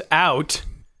comes out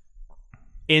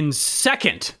in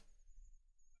 2nd.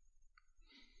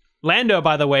 Lando,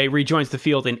 by the way, rejoins the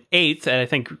field in 8th, and I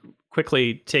think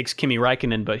quickly takes Kimi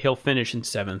Räikkönen, but he'll finish in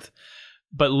 7th.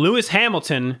 But Lewis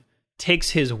Hamilton takes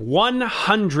his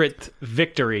 100th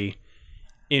victory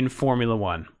in Formula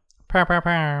One. Pow, pow,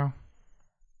 pow.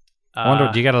 I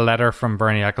wonder, do you get a letter from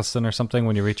Bernie Ecclestone or something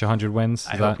when you reach 100 wins?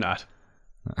 I hope not.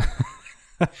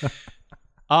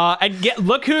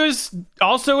 Look who's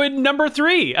also in number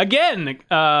 3 again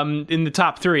in the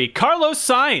top 3. Carlos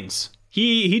Sainz.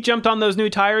 He jumped on those new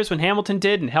tires when Hamilton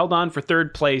did and held on for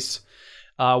 3rd place.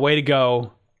 Way to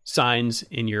go, Sainz,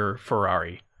 in your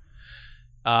Ferrari.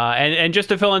 And just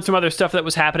to fill in some other stuff that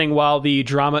was happening while the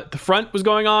drama at the front was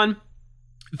going on,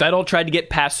 Vettel tried to get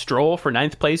past Stroll for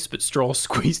 9th place, but Stroll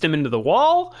squeezed him into the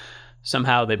wall.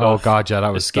 Somehow they both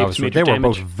that was they were damage.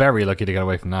 both very lucky to get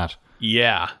away from that.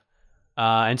 Yeah.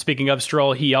 And speaking of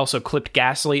Stroll, he also clipped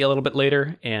Gasly a little bit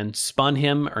later and spun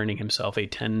him, earning himself a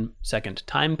 10-second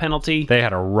time penalty. They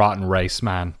had a rotten race,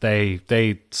 man.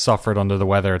 They suffered under the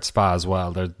weather at Spa as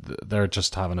well. They're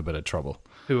just having a bit of trouble.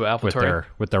 Who, AlphaTauri?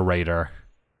 With their radar.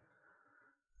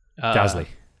 Gasly.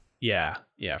 Yeah,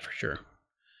 for sure.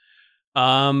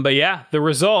 But yeah, the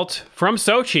result from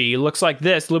Sochi looks like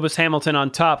this. Lewis Hamilton on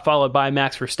top, followed by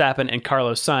Max Verstappen and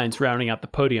Carlos Sainz rounding out the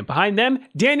podium. Behind them,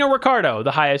 Daniel Ricciardo,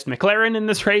 the highest McLaren in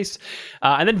this race.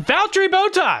 And then Valtteri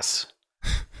Bottas.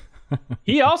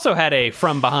 He also had a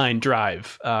from-behind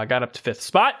drive. Got up to 5th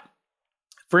spot.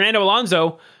 Fernando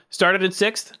Alonso started in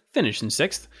 6th, finished in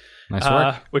 6th. Nice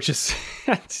work. Which is,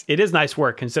 it is nice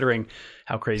work considering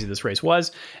how crazy this race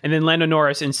was. And then Lando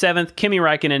Norris in 7th, Kimi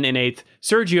Räikkönen in 8th,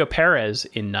 Sergio Perez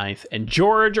in 9th, and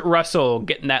George Russell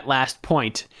getting that last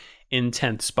point in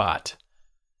 10th spot.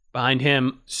 Behind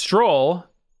him, Stroll,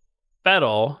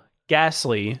 Vettel,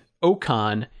 Gasly,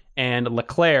 Ocon, and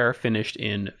Leclerc finished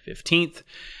in 15th.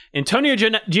 Antonio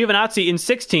Giovinazzi in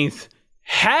 16th,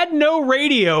 had no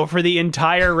radio for the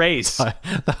entire race.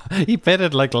 He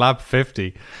pitted like lap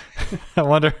 50. I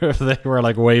wonder if they were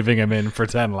like waving him in for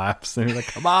 10 laps. And he was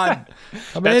like, come on.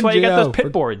 That's why you got those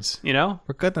pit boards, you know?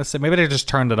 For goodness sake. Maybe they just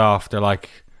turned it off. They're like,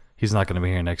 he's not going to be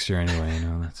here next year anyway. You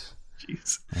know, that's.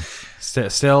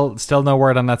 Jeez. Still no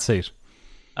word on that seat.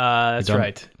 That's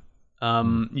right.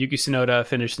 Yuki Tsunoda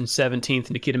finished in 17th,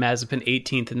 Nikita Mazepin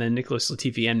 18th, and then Nicholas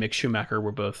Latifi and Mick Schumacher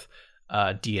were both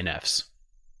DNFs.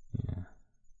 Yeah.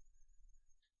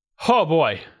 Oh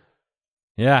boy.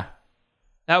 Yeah.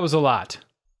 That was a lot.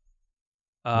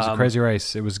 It was a crazy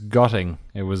race. It was gutting.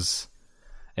 It was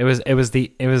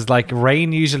like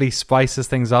rain usually spices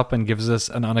things up and gives us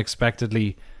an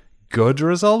unexpectedly good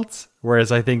result.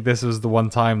 Whereas I think this was the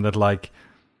one time that like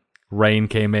rain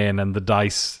came in and the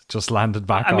dice just landed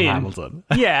back on Hamilton.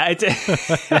 Yeah, it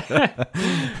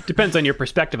depends on your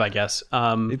perspective, I guess.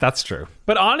 That's true.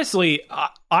 But honestly,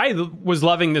 I was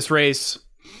loving this race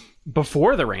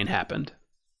before the rain happened.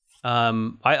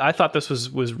 I thought this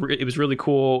was really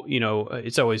cool. You know,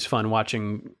 it's always fun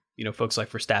watching, you know, folks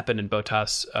like Verstappen and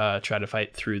Bottas try to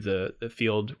fight through the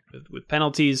field with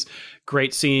penalties.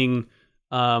 Great seeing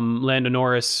Lando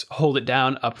Norris hold it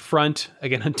down up front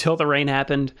again until the rain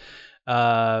happened.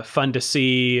 Fun to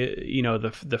see, you know,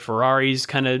 the Ferraris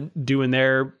kind of doing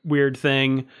their weird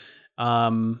thing.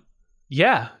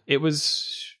 Yeah, it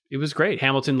was great.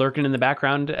 Hamilton lurking in the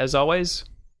background as always.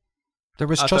 There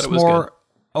was just more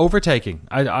overtaking.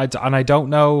 I don't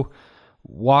know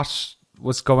what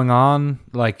was going on.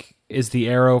 Like, is the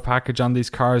aero package on these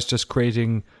cars just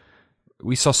creating?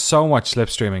 We saw so much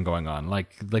slipstreaming going on.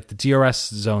 Like the DRS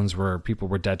zones where people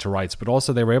were dead to rights, but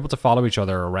also they were able to follow each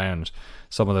other around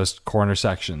some of those corner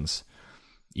sections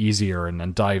easier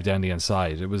and dive down the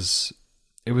inside. It was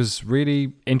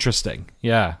really interesting.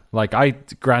 Yeah, like I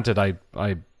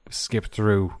skipped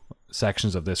through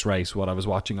sections of this race while I was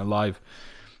watching it live,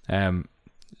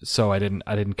 so I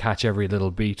didn't catch every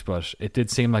little beat, but it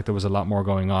did seem like there was a lot more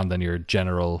going on than your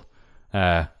general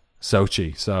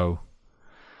Sochi. So,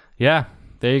 yeah,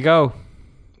 there you go.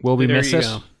 Will we miss it?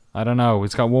 Go. I don't know.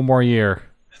 It's got one more year.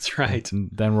 That's right. And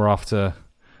then we're off to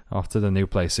the new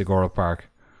place, Agora Park.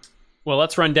 Well,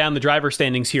 let's run down the driver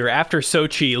standings here. After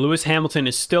Sochi, Lewis Hamilton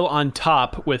is still on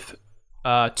top with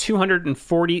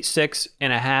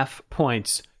 246.5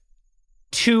 points,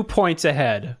 2 points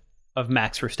ahead of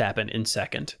Max Verstappen in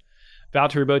second.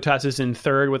 Valtteri Bottas is in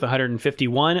third with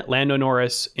 151, Lando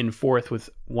Norris in fourth with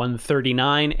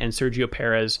 139, and Sergio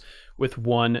Perez with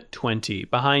 120.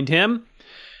 Behind him,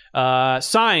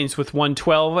 Sainz with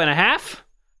 112.5,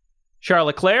 Charles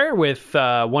Leclerc with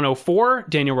 104,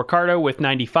 Daniel Ricciardo with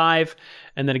 95,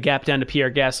 and then a gap down to Pierre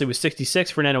Gasly with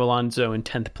 66, Fernando Alonso in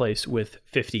 10th place with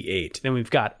 58. Then we've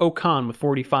got Ocon with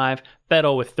 45,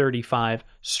 Vettel with 35,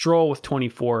 Stroll with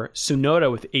 24,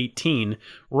 Tsunoda with 18,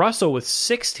 Russell with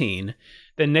 16,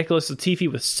 then Nicholas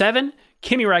Latifi with 7,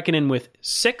 Kimi Räikkönen with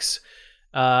 6,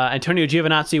 Antonio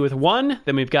Giovinazzi with 1,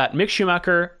 then we've got Mick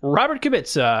Schumacher, Robert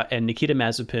Kubica, and Nikita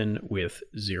Mazepin with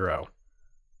 0.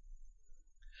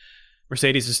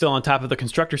 Mercedes is still on top of the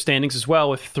constructor standings as well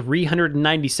with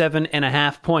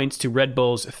 397.5 points to Red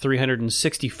Bull's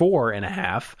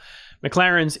 364.5.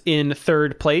 McLaren's in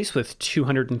third place with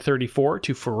 234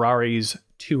 to Ferrari's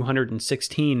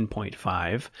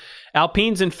 216.5.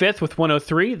 Alpine's in fifth with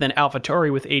 103, then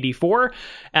AlphaTauri with 84,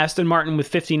 Aston Martin with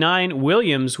 59,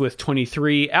 Williams with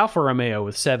 23, Alfa Romeo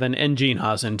with 7, and Gene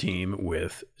Haas and team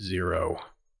with 0.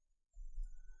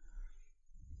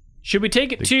 Should we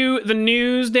take it to the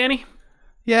news, Danny?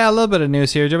 Yeah, a little bit of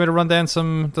news here. Do you want me to run down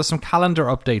some calendar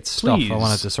update stuff I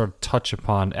wanted to sort of touch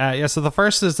upon? So the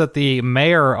first is that the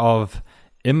mayor of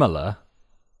Imola,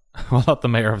 well, not the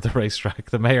mayor of the racetrack,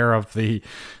 the mayor of the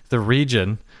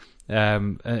region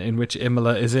in which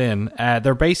Imola is in,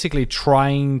 they're basically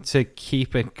trying to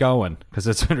keep it going because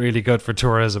it's been really good for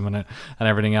tourism and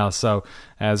everything else. So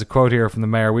as a quote here from the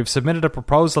mayor, we've submitted a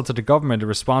proposal to the government in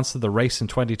response to the race in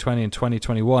 2020 and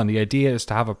 2021. The idea is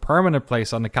to have a permanent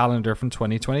place on the calendar from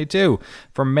 2022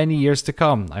 for many years to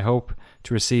come. I hope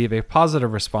to receive a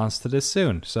positive response to this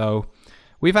soon. So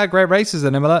we've had great races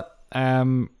in Imola.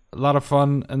 A lot of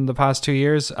fun in the past 2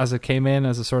 years as it came in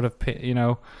as a sort of,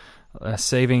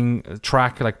 saving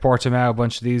track like Portimao, a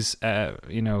bunch of these,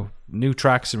 new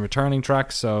tracks and returning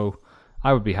tracks. So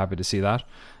I would be happy to see that.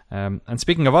 And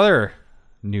speaking of other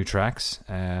new tracks,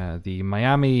 the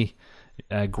Miami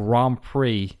Grand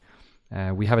Prix,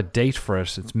 we have a date for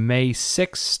it. It's May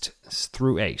 6th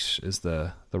through 8th is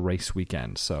the race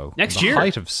weekend. So next year,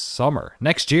 height of summer.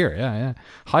 Next year, yeah.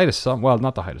 Height of summer. Well,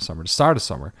 not the height of summer. The start of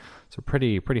summer. So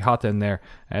pretty hot in there.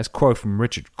 As quote from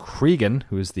Richard Cregan,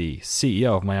 who is the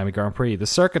CEO of Miami Grand Prix, the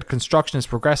circuit construction is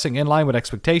progressing in line with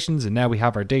expectations, and now we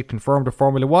have our date confirmed to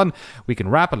Formula One. We can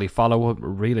rapidly follow,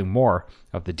 revealing more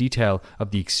of the detail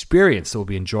of the experience that will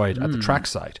be enjoyed at the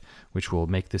trackside, which will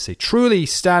make this a truly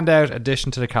standout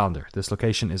addition to the calendar. This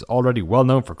location is already well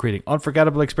known for creating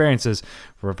unforgettable experiences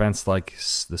for events like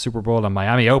the Super Bowl and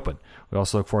Miami Open. We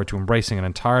also look forward to embracing an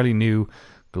entirely new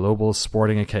global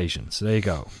sporting occasion. So there you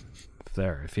go.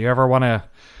 If you ever want to,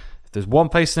 if there's one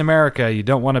place in America you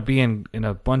don't want to be in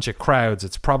a bunch of crowds,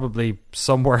 it's probably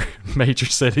somewhere major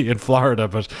city in Florida,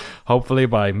 but hopefully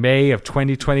by May of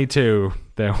 2022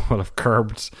 they will have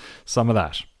curbed some of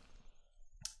that.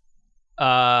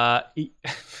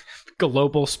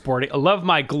 Global sporting. I love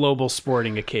my global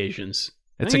sporting occasions.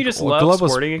 It's you just love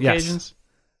sporting occasions. Yes.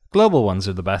 Global ones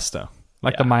are the best though,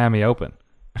 like the Miami Open.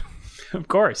 Of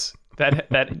course, that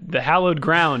the hallowed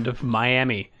ground of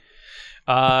Miami.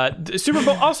 The Super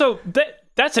Bowl also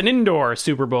that's an indoor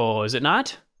Super Bowl, is it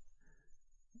not?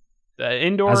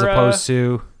 Indoor as opposed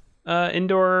to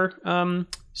indoor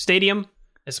stadium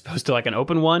as opposed to like an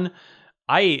open one.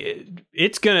 Florida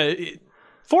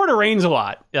rains a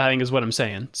lot, I think is what I'm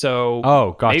saying.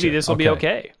 So gotcha. Maybe this will be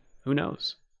okay. Who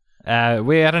knows?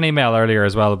 We had an email earlier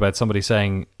as well about somebody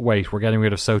saying, wait, we're getting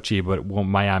rid of Sochi, but won't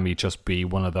Miami just be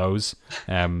one of those?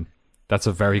 That's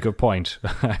a very good point.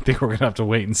 I think we're going to have to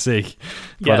wait and see.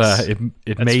 Yes, but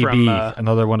it may be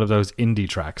another one of those indie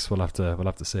tracks. We'll have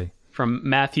to see. From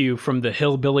Matthew from the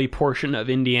hillbilly portion of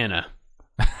Indiana.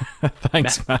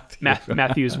 Thanks, Matthew.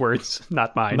 Matthew's words,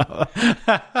 not mine. No.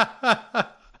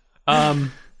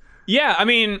 Yeah, I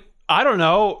mean, I don't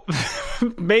know.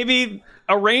 Maybe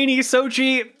a rainy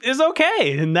Sochi is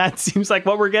okay, and that seems like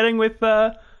what we're getting with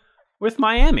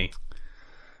Miami.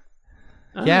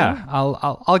 Yeah,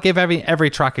 I'll give every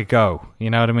track a go. You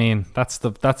know what I mean?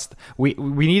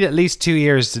 We need at least 2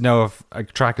 years to know if a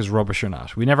track is rubbish or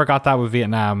not. We never got that with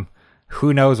Vietnam.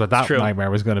 who knows what that true.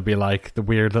 nightmare was going to be like? The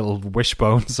weird little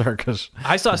wishbone circuit.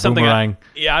 I saw the something. boomerang.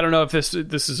 I don't know if this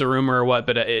is a rumor or what,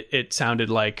 but it sounded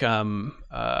like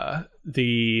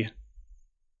the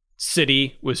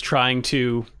city was trying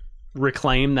to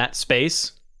reclaim that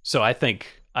space. So I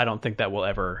don't think that will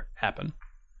ever happen.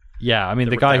 Yeah, I mean,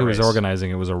 the guy who was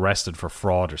organizing it was arrested for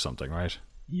fraud or something, right?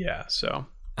 Yeah, so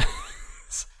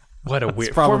what a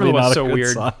weird. Probably Formula not One's a so good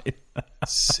weird. sign.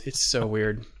 It's so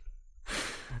weird.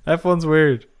 F1's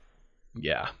weird.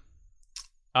 Yeah.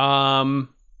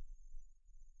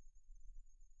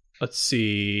 Let's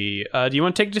see. Do you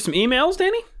want to take just some emails,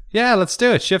 Danny? Yeah, let's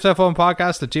do it.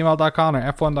 shiftf1podcast@gmail.com or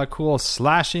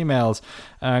f1.cool/emails.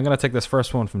 I'm going to take this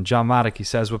first one from John Maddock. He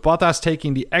says, with Bottas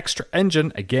taking the extra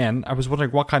engine again, I was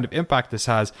wondering what kind of impact this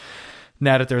has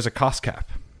now that there's a cost cap.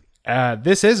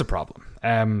 This is a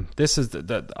problem. This is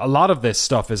a lot of this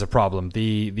stuff is a problem.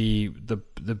 The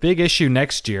big issue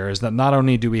next year is that not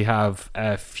only do we have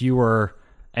fewer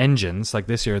engines, like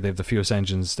this year they have the fewest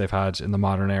engines they've had in the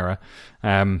modern era,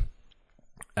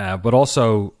 but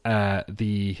also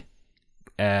the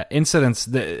incidents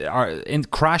that are in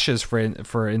crashes,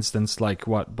 for instance, like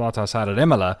what Bottas had at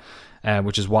Imola,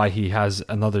 which is why he has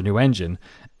another new engine.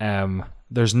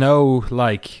 There's no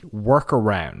like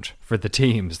workaround for the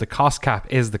teams. The cost cap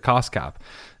is the cost cap.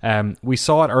 We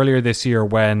saw it earlier this year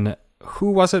when,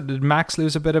 who was it? Did Max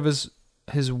lose a bit of his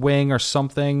wing or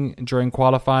something during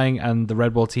qualifying, and the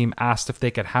Red Bull team asked if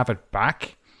they could have it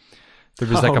back? There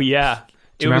was yeah.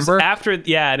 Do you remember?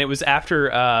 And it was after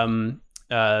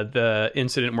the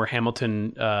incident where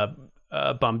Hamilton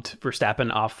bumped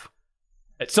Verstappen off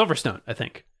at Silverstone, I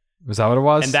think. Was that what it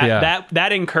was? And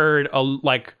that incurred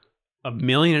 $1.5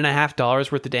 million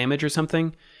worth of damage or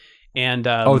something. And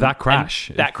that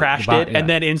crash. That crash did. Yeah. And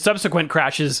then in subsequent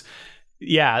crashes,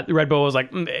 the Red Bull was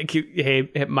like, hey,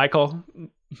 Michael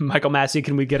Massey,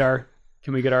 can we get our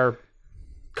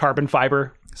carbon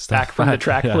fiber back from the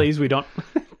track, please? We don't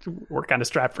we're kind of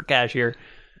strapped for cash here.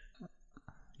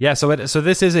 Yeah, so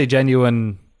this is a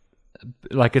genuine,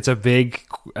 like, it's a big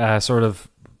sort of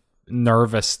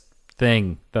nervous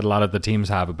thing that a lot of the teams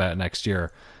have about next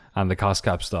year and the cost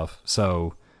cap stuff.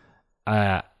 So,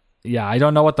 I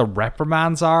don't know what the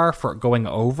reprimands are for going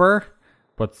over,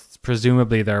 but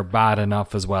presumably they're bad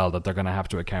enough as well that they're going to have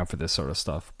to account for this sort of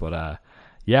stuff. But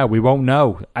we won't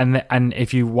know. And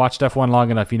if you watched F1 long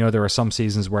enough, you know there are some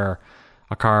seasons where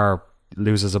a car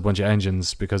loses a bunch of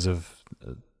engines because of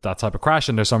that type of crash,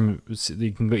 and there's some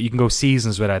you can go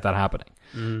seasons without that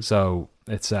happening. So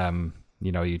it's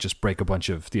you just break a bunch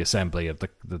of the assembly of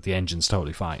the engine's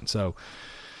totally fine. So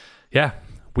yeah,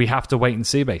 we have to wait and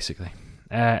see, basically.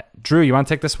 Drew, you want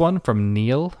to take this one from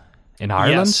Neil in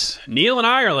Ireland? Yes. Neil in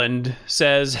Ireland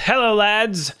says, hello,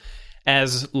 lads.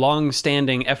 As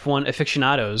long-standing F1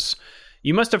 aficionados,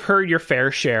 you must have heard your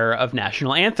fair share of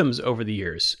national anthems over the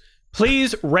years.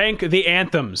 Please rank the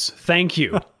anthems. Thank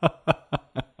you.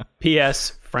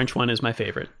 P.S. French one is my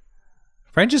favorite.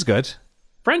 French is good.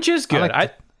 French is good.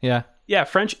 Yeah,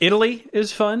 French Italy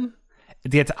is fun.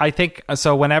 I think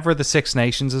so. Whenever the Six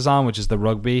Nations is on, which is the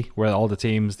rugby, where all the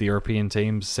teams, the European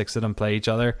teams, 6 of them play each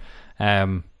other,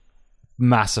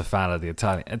 massive fan of the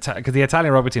Italian, because the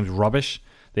Italian rugby team's rubbish.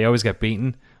 They always get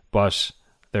beaten, but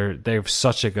they're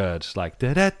such a good like.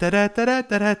 It's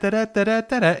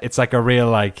like a real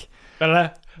like.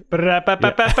 Yeah,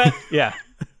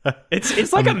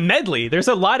 it's like a medley. There's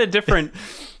a lot of different.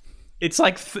 It's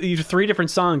like 3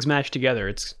 different songs mashed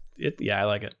together. I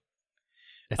like it.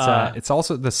 It's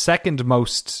also the second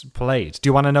most played. Do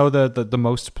you want to know the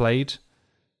most played?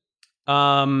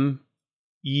 Well,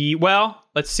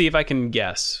 let's see if I can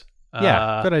guess.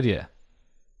 Good idea.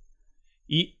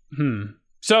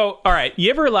 So, all right, you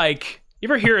ever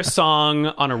hear a song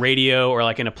on a radio or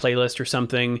like in a playlist or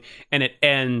something, and it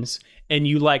ends, and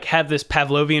you like have this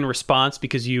Pavlovian response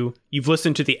because you've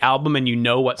listened to the album and you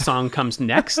know what song comes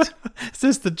next? Is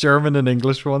this the German and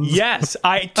English ones? Yes,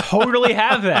 I totally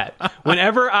have that.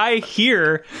 Whenever I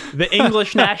hear the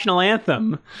English national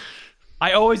anthem,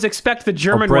 I always expect the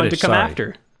German one to come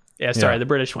after. Yeah, the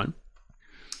British one.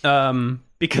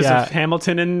 Because of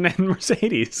Hamilton and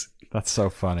Mercedes. That's so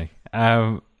funny.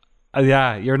 You're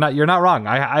not wrong.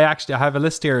 I actually have a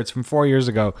list here. It's from 4 years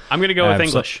ago. I'm going to go with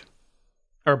English.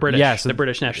 Or British. Yeah, so the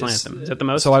British national anthem. Is that the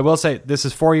most? So I will say this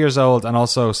is 4 years old, and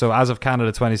also so as of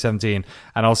Canada 2017,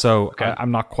 and also okay.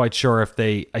 I'm not quite sure if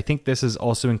I think this is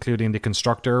also including the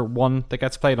constructor one that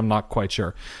gets played. I'm not quite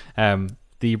sure.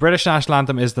 The British national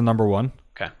anthem is the number one.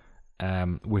 Okay.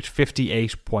 With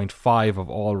 58.5 of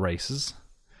all races.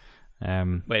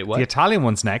 Wait, what? The Italian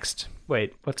one's next.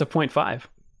 Wait, what's a 0.5?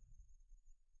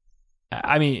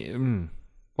 I mean,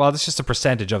 Well, it's just a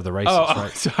percentage of the races,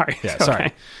 right? Sorry. Yeah, Okay.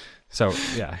 sorry. So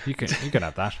yeah, you can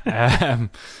have that.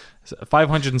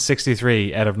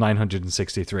 563 out of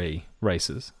 963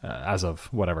 races as of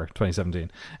whatever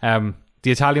 2017.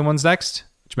 The Italian one's next,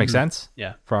 which makes sense.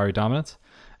 Yeah. Ferrari dominance.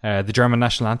 The German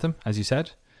national anthem, as you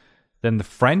said. Then the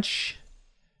French.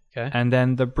 Okay. And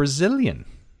then the Brazilian.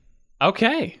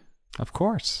 Okay. Of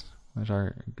course. There's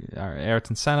our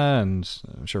Ayrton Senna, and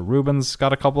I'm sure Rubens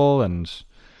got a couple, and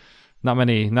not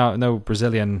many, no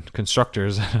Brazilian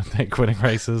constructors, I don't think, winning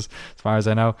races, as far as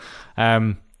I know.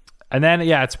 And then,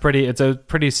 yeah, it's a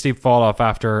pretty steep fall off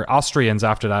after Austrians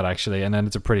after that, actually. And then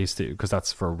it's a pretty steep, because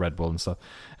that's for Red Bull and stuff.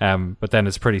 But then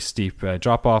it's pretty steep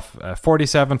drop off.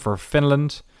 47 for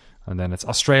Finland. And then it's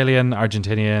Australian,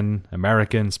 Argentinian,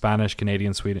 American, Spanish,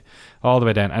 Canadian, Sweden, all the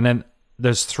way down. And then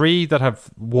there's 3 that have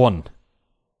won.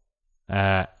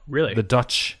 Really? The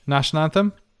Dutch national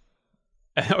anthem.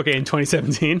 Okay, in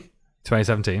 2017.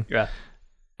 2017. Yeah.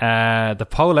 The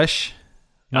Polish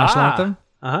national anthem,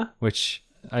 which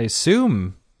I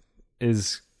assume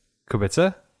is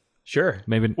Kubica. Sure.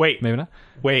 Maybe not.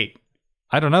 Wait.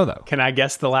 I don't know though. Can I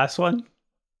guess the last one?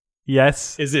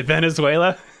 Yes. Is it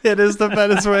Venezuela? It is the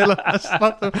Venezuela national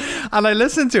anthem. And I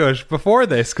listened to it before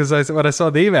this because when I saw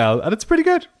the email, and it's pretty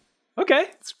good. Okay.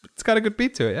 It's got a good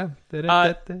beat to it, yeah.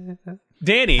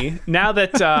 Danny, now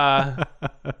that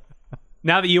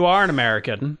you are an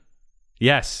American,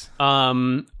 yes.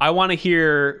 I want to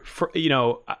hear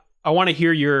I want to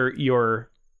hear your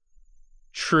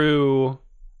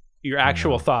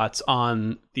actual thoughts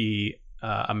on the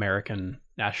American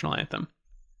national anthem.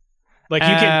 Like you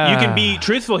can be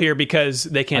truthful here because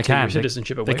they can't take your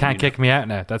citizenship away. They can't kick me out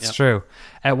now. That's true.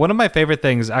 One of my favorite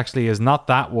things actually is not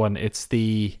that one. It's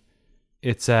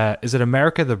is it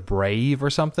America the Brave or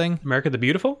something? America the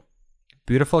Beautiful?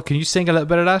 Beautiful. Can you sing a little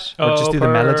bit of that? Or just do the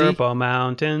melody? Purple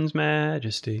mountains,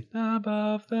 majesty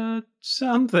above the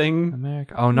something.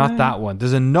 America. Oh, not that one.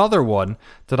 There's another one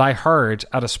that I heard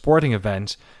at a sporting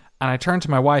event, and I turned to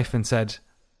my wife and said,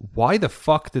 why the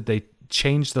fuck did they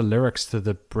change the lyrics to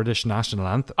the British national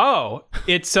anthem? Oh,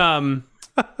 it's oh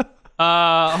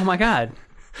my God.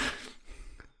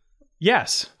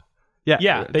 Yes.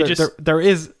 Yeah. There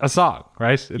is a song,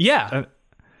 right? Yeah.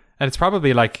 And it's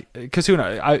probably like, because so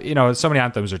many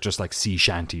anthems are just like sea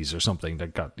shanties or something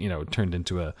that got turned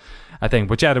into a thing.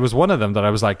 But yeah, there was one of them that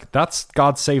I was like, that's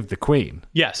God Save the Queen.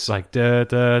 Yes. Like da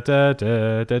da da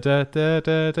da da da da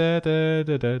da da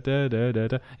da da da da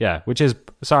da. Yeah, which is,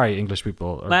 sorry, English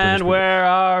people. Land where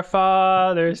our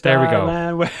fathers died. There we go.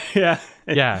 Land where, yeah.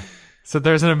 Yeah. So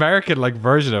there's an American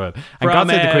version of it. And From God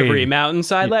Save the Queen. every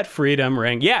mountainside, let freedom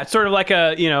ring. Yeah, it's sort of like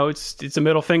it's a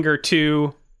middle finger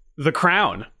to the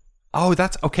Crown. Oh,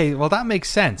 that's okay. Well, that makes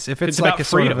sense. If it's like a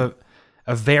freedom. sort of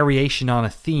a variation on a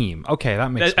theme. Okay, that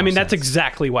makes sense. I mean, that's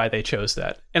exactly why they chose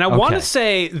that. And I want to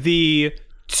say the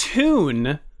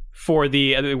tune for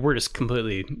we're just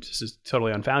this is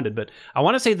totally unfounded, but I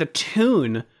want to say the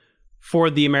tune for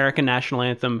the American national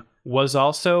anthem was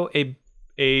also a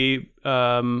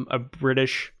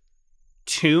British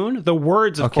tune. The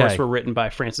words, of course, were written by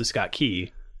Francis Scott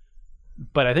Key.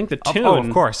 But I think the tune... Oh,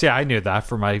 of course. Yeah, I knew that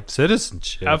for my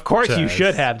citizenship. Of course you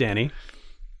should have, Danny.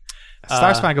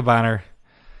 Star Spangled Banner.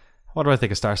 What do I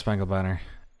think of Star Spangled Banner?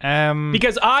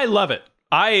 Because I love it.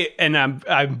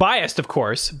 I'm biased, of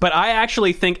course, but I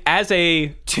actually think as a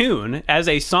tune, as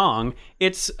a song,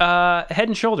 it's head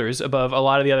and shoulders above a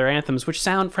lot of the other anthems, which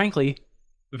sound, frankly,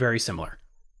 very similar.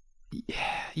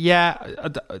 Yeah,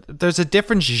 there's a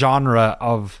different genre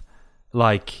of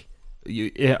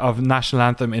national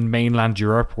anthem in mainland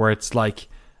Europe where it's like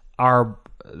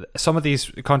some of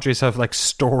these countries have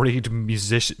storied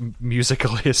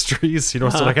musical histories, so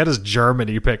how does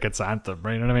Germany pick its anthem,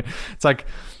 right? You know what I mean?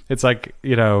 It's like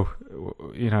do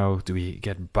we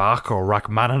get Bach or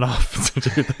Rachmaninoff to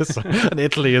do this? And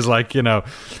Italy is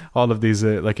all of these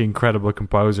incredible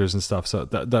composers and stuff. So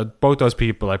both those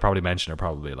people I probably mentioned are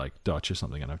probably Dutch or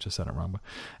something, and I've just said it wrong.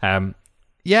 But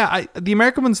the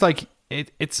American one's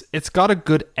it's got a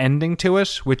good ending to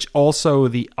it, which also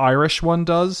the Irish one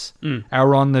does.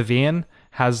 Aaron Nevin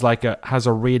has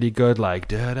a really good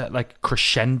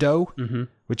crescendo,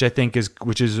 which I think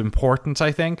is important.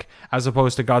 I think, as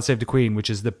opposed to God Save the Queen, which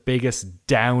is the biggest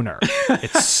downer.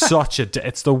 It's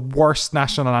it's the worst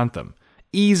national anthem,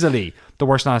 easily the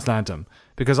worst national anthem,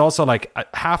 because also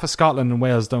half of Scotland and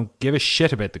Wales don't give a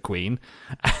shit about the Queen,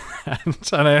 and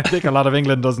I think a lot of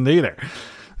England doesn't either.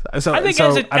 So, I think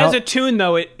as a tune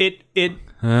though, it's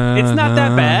not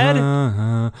that bad.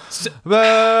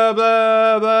 Blah,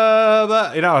 blah, blah,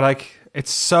 blah.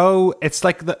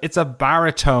 It's a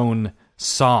baritone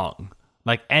song,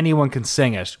 Like anyone can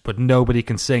sing it, but nobody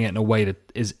can sing it in a way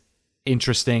that is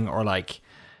interesting or like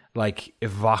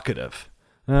evocative.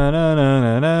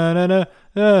 It's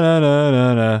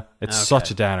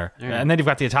such a downer. And then you've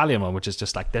got the Italian one, which is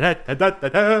just like, it's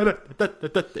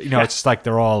just like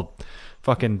they're all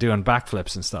fucking doing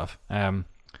backflips and stuff.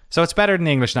 So it's better than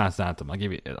the English national anthem. I'll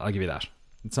give you that.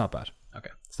 It's not bad.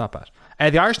 Okay, it's not bad.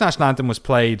 The Irish national anthem was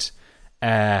played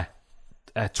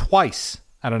twice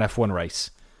at an F1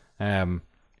 race.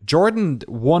 Jordan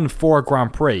won 4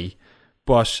 Grand Prix,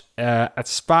 but at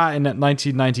Spa in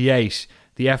 1998,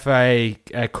 the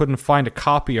FIA couldn't find a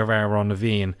copy of Aaron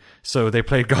Levine, so they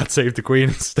played God Save the Queen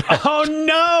instead. Oh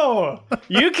no!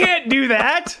 You can't do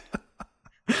that!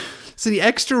 So the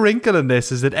extra wrinkle in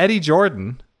this is that Eddie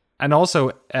Jordan and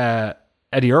also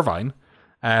Eddie Irvine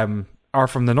are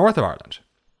from the north of Ireland.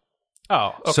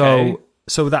 Oh, okay.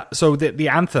 So the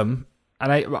anthem,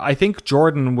 and I think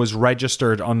Jordan was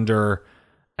registered under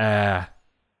the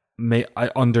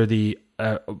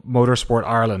Motorsport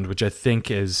Ireland, which I think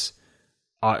is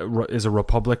a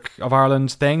Republic of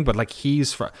Ireland thing, but like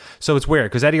so it's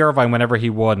weird because Eddie Irvine, whenever he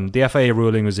won, the FIA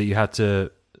ruling was that you had to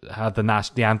have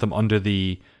the anthem under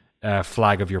the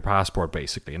flag of your passport,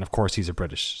 basically. And of course, he's a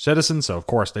British citizen, so of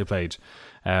course they played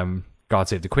 "God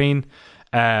Save the Queen."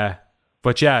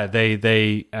 But yeah, they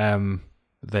the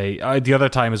other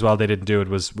time as well they didn't do it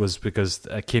was because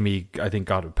Kimi, I think,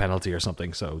 got a penalty or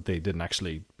something, so they didn't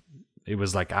actually. It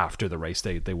was like after the race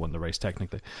they won the race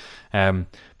technically.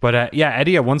 But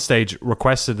Eddie at one stage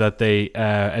requested that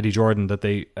Eddie Jordan that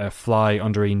they fly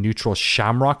under a neutral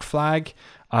shamrock flag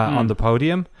on the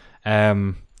podium,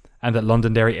 and that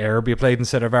Londonderry Air be played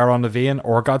instead of Aaron Levine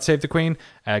or God Save the Queen,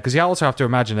 because you also have to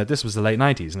imagine that this was the late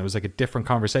 90s and it was like a different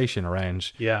conversation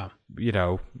around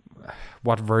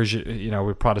what version,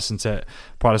 with Protestant or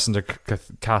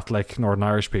Catholic Northern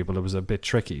Irish people. It was a bit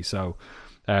tricky. So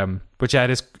but yeah,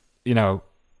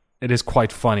 it is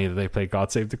quite funny that they play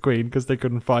God Save the Queen because they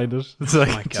couldn't find it. It's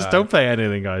like, just don't play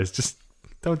anything, guys. Just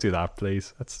don't do that,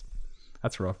 please. That's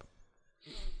rough.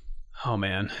 Oh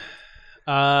man.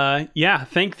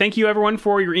 Thank you everyone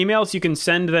for your emails. You can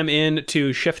send them in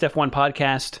to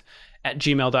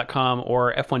shiftf1podcast@gmail.com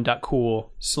or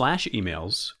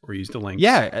f1.cool/emails, or use the link.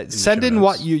 Yeah, send in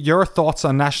what your thoughts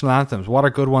on national anthems. What are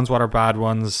good ones? What are bad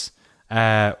ones?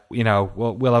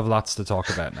 We'll have lots to talk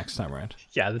about next time around.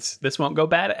 Yeah, this won't go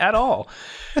bad at all.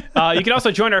 You can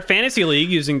also join our fantasy league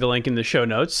using the link in the show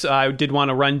notes. I did want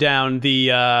to run down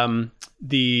the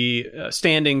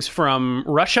standings from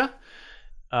Russia,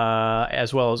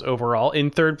 as well as overall. In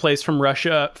third place from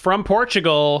Russia, from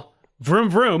Portugal, Vroom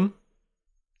Vroom.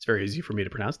 It's very easy for me to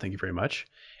pronounce. Thank you very much.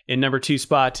 In number 2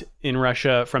 spot in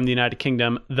Russia from the United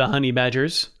Kingdom, the Honey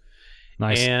Badgers.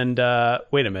 Nice. And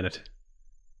wait a minute.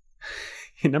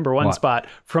 In number 1 spot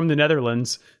from the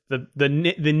Netherlands, the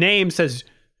name says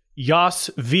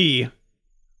Jos V,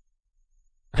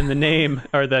 and the name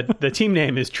or the team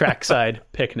name is Trackside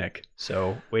Picnic.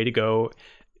 So way to go,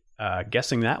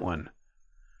 guessing that one.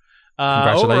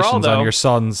 Congratulations overall, though, on your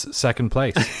son's second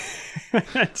place.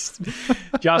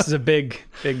 Joss is a big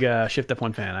Shift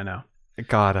F1 fan. I know.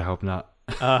 God, I hope not.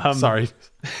 Sorry,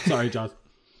 Joss.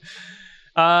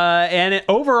 And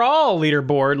overall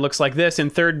leaderboard looks like this.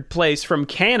 In third place from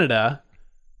Canada,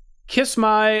 Kiss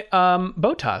My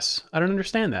Botas. I don't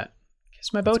understand that.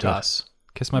 Kiss My Botas.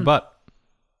 Kiss my butt.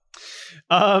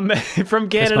 From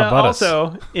Canada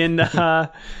also in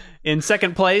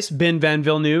second place, Ben Van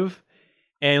Villeneuve.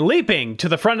 And leaping to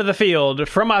the front of the field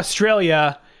from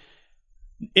Australia,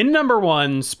 in number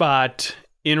 1 spot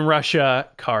in Russia,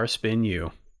 Car Spin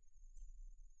U.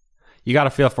 You got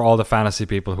to feel for all the fantasy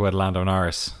people who had Lando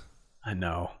Norris. I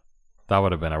know. That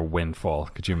would have been a windfall.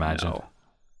 Could you imagine?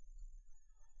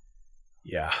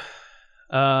 Yeah.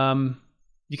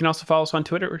 You can also follow us on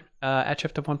Twitter at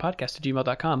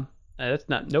shiftf1podcast@gmail.com. That's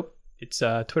not, nope. It's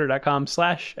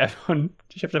twitter.com/F1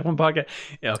 shiftf1 podcast.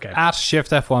 Yeah, okay. At Shift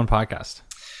F1 podcast.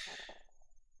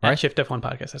 At Shift F1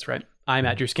 podcast, that's right. I'm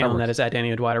at Drew Scanlon, that is at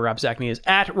Danny O'Dwyer. Rob Zachney is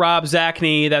at Rob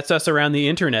Zachney. That's us around the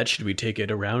internet. Should we take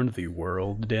it around the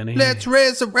world, Danny? Let's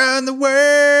race around the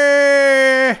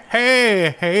world.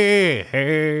 Hey, hey,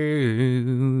 hey.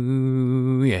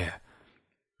 Yeah.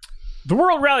 The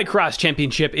World Rallycross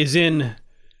Championship is in,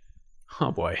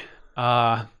 oh boy,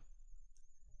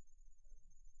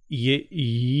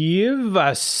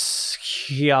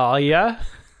 Jyväskylä,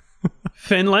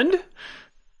 Finland.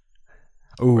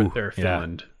 Ooh, their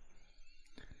Finland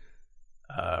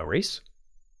race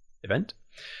event.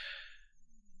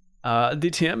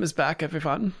 DTM is back,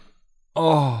 everyone.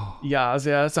 Oh, yeah, it's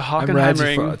a I'm ready for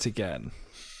Hockenheimring it again.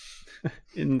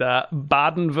 in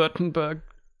Baden-Württemberg,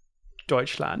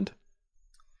 Deutschland.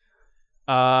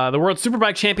 The World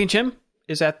Superbike Championship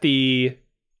is at the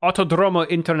Autodromo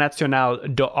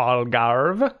Internacional do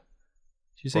Algarve. Did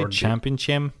you say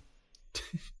championship?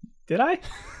 Did I? I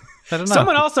don't know.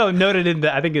 Someone also noted in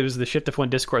I think it was the Shift F1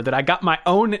 Discord, that I got my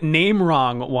own name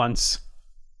wrong once.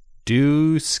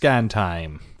 Do scan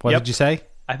time. What did you say?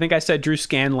 I think I said Drew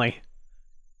Scanley.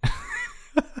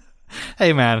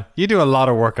 Hey man, you do a lot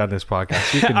of work on this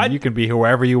podcast. You can be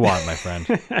whoever you want, my friend.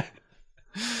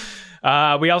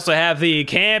 We also have the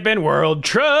Camping World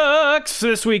Trucks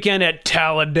this weekend at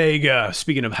Talladega.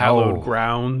 Speaking of hallowed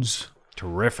grounds.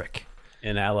 Terrific.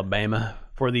 In Alabama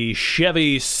for the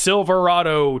Chevy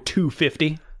Silverado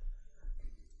 250.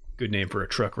 Good name for a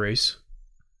truck race.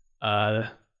 Let's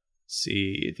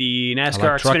see. The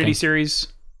NASCAR Xfinity Series.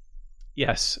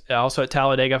 Yes. Also at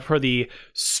Talladega for the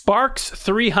Sparks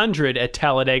 300 at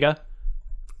Talladega.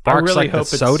 Barks, I really hope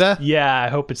it's soda? Yeah, I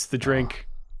hope it's the drink.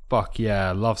 Fuck yeah,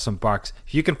 I love some Barks.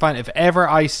 If ever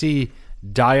I see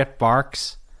Diet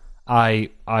Barks, I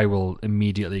will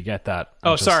immediately get that.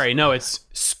 Sorry, no, it's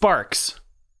Sparks.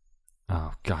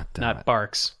 Oh god damn not it.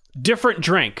 Barks. Different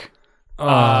drink.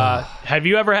 Have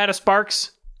you ever had a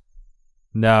Sparks?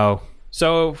 No.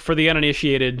 So for the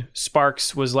uninitiated,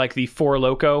 Sparks was like the Four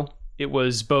Loko. It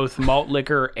was both malt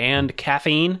liquor and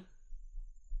caffeine.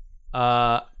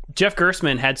 Jeff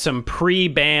Gerstmann had some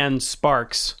pre-banned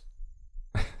Sparks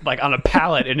like on a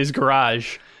pallet in his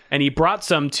garage, and he brought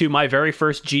some to my very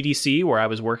first GDC where I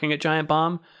was working at Giant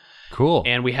Bomb. Cool.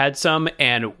 And we had some,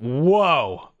 and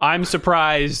whoa, I'm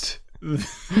surprised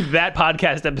that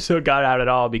podcast episode got out at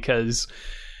all, because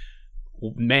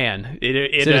man,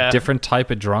 is it a different type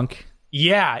of drunk?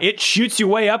 Yeah, it shoots you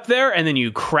way up there and then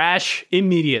you crash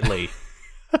immediately.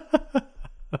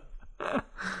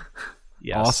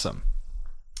 Yes. Awesome.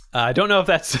 I don't know if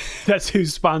that's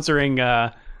who's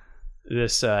sponsoring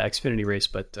this Xfinity race,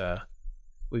 but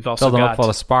we've also Fill them got up full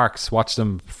of Sparks, watch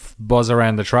them buzz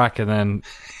around the track, and then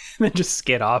just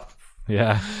skid off.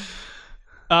 Yeah.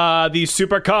 The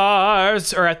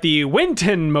supercars are at the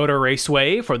Winton Motor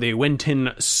Raceway for the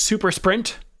Winton Super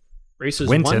Sprint. Races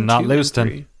Winton, 1, not 2, Lewiston.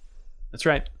 3. That's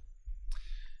right.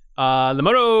 The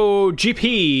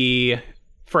MotoGP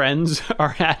friends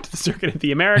are at the Circuit of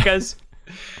the Americas.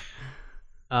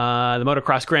 The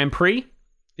Motocross Grand Prix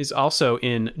is also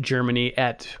in Germany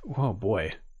at, oh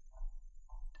boy,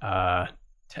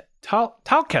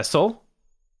 Talkessel,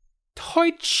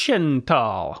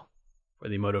 Teutschenthal for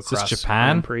the Motocross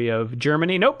Grand Prix of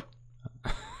Germany. Nope.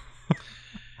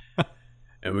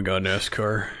 And we got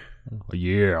NASCAR. Oh,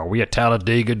 yeah, are we at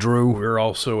Talladega, Drew? We're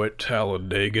also at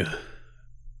Talladega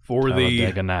for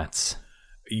Talladega Nats.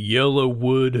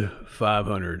 Yellowwood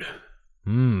 500.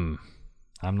 I'm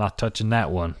not touching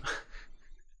that one.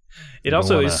 It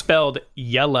also is spelled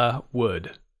Yella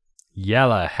Wood.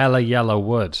 Hella yellow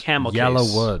wood. Camel yellow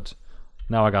case. wood.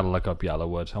 Now I gotta look up yellow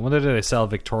wood. I wonder if they sell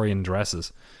Victorian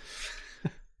dresses.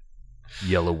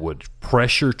 Yellow wood.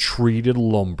 Pressure treated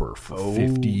lumber for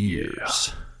 50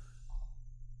 years.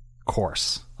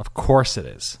 Of course it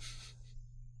is.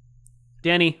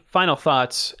 Danny, final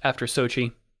thoughts after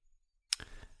Sochi?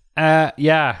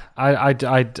 Yeah,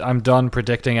 I'm done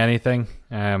predicting anything.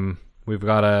 We've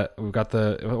got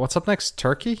the what's up next?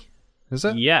 Turkey, is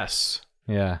it? Yes.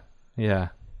 Yeah.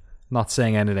 Not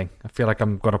saying anything. I feel like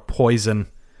I'm gonna poison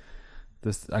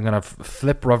this. I'm gonna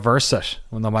reverse it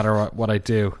no matter what I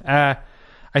do. I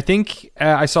think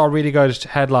I saw a really good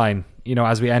headline.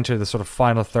 As we enter the sort of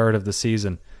final third of the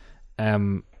season.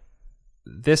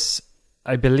 This,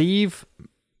 I believe,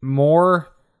 more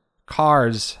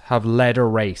cars have led a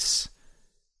race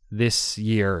this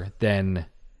year than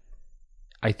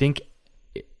I think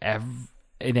in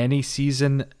any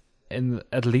season in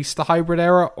at least the hybrid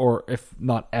era, or if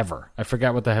not ever. I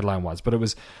forget what the headline was, but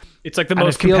it's like the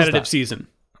most competitive season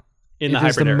in the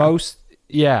hybrid era. Most,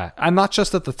 yeah, and not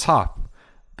just at the top,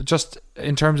 but just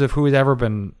in terms of who has ever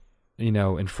been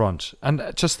in front.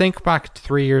 And just think back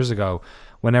 3 years ago,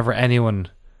 whenever anyone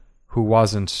who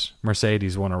wasn't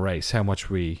Mercedes won a race, how much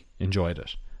we enjoyed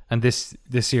it. And this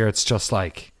year, it's just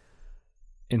like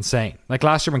insane. Like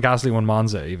last year when Gasly won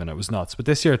Monza, even, it was nuts. But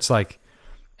this year, it's like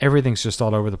everything's just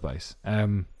all over the place.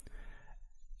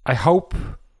 I hope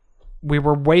we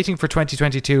were waiting for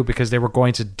 2022 because they were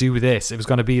going to do this. It was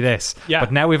going to be this. Yeah.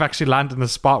 But now we've actually landed in a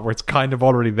spot where it's kind of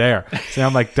already there. So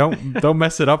I'm like, don't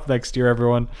mess it up next year,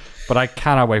 everyone. But I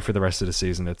cannot wait for the rest of the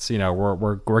season. It's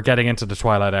we're getting into the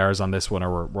twilight hours on this one,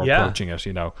 or we're approaching it.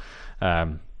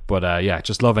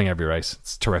 Just loving every race.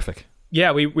 It's terrific.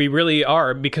 Yeah, we really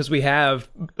are, because we have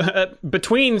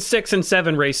between 6 and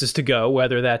 7 races to go,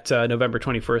 whether that November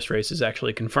 21st race is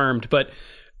actually confirmed. But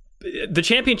the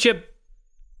championship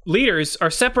leaders are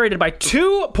separated by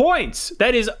 2 points.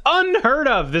 That is unheard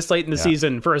of this late in the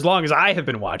season for as long as I have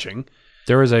been watching.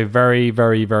 There is a very,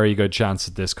 very, very good chance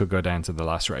that this could go down to the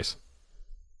last race.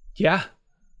 Yeah.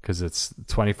 Because it's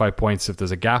 25 points. If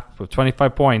there's a gap of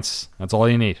 25 points, that's all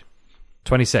you need.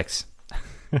 26.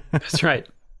 That's right.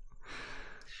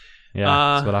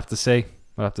 Yeah, so we'll have to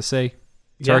see.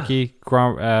 Turkey,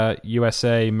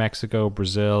 USA, Mexico,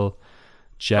 Brazil,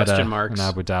 Jeddah, and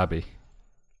Abu Dhabi. Yeah.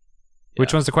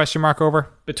 Which one's the question mark over?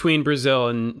 Between Brazil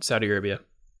and Saudi Arabia.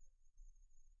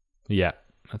 Yeah,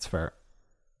 that's fair.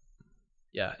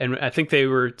 Yeah, and I think they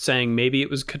were saying maybe it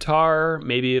was Qatar,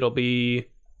 maybe it'll be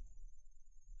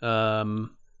like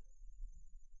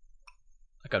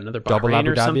another Bahrain double Abu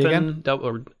or Dhabi something. Again?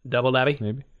 Double Dhabi?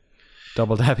 Maybe.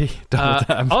 Double Dhabi. Double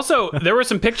Dab. Also, there were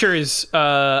some pictures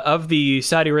of the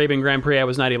Saudi Arabian Grand Prix. I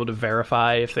was not able to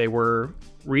verify if they were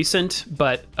recent,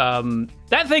 but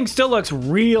that thing still looks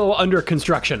real under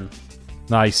construction.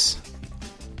 Nice.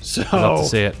 So I'd love to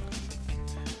see it.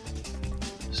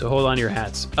 So hold on to your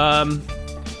hats.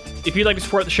 If you'd like to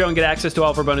support the show and get access to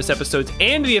all of our bonus episodes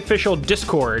and the official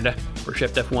Discord for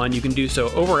Shift F1, you can do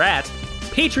so over at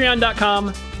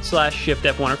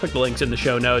patreon.com/ShiftF1 or click the links in the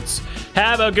show notes.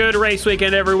 Have a good race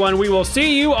weekend, everyone. We will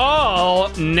see you all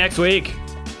next week.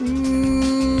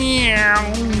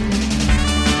 Meow.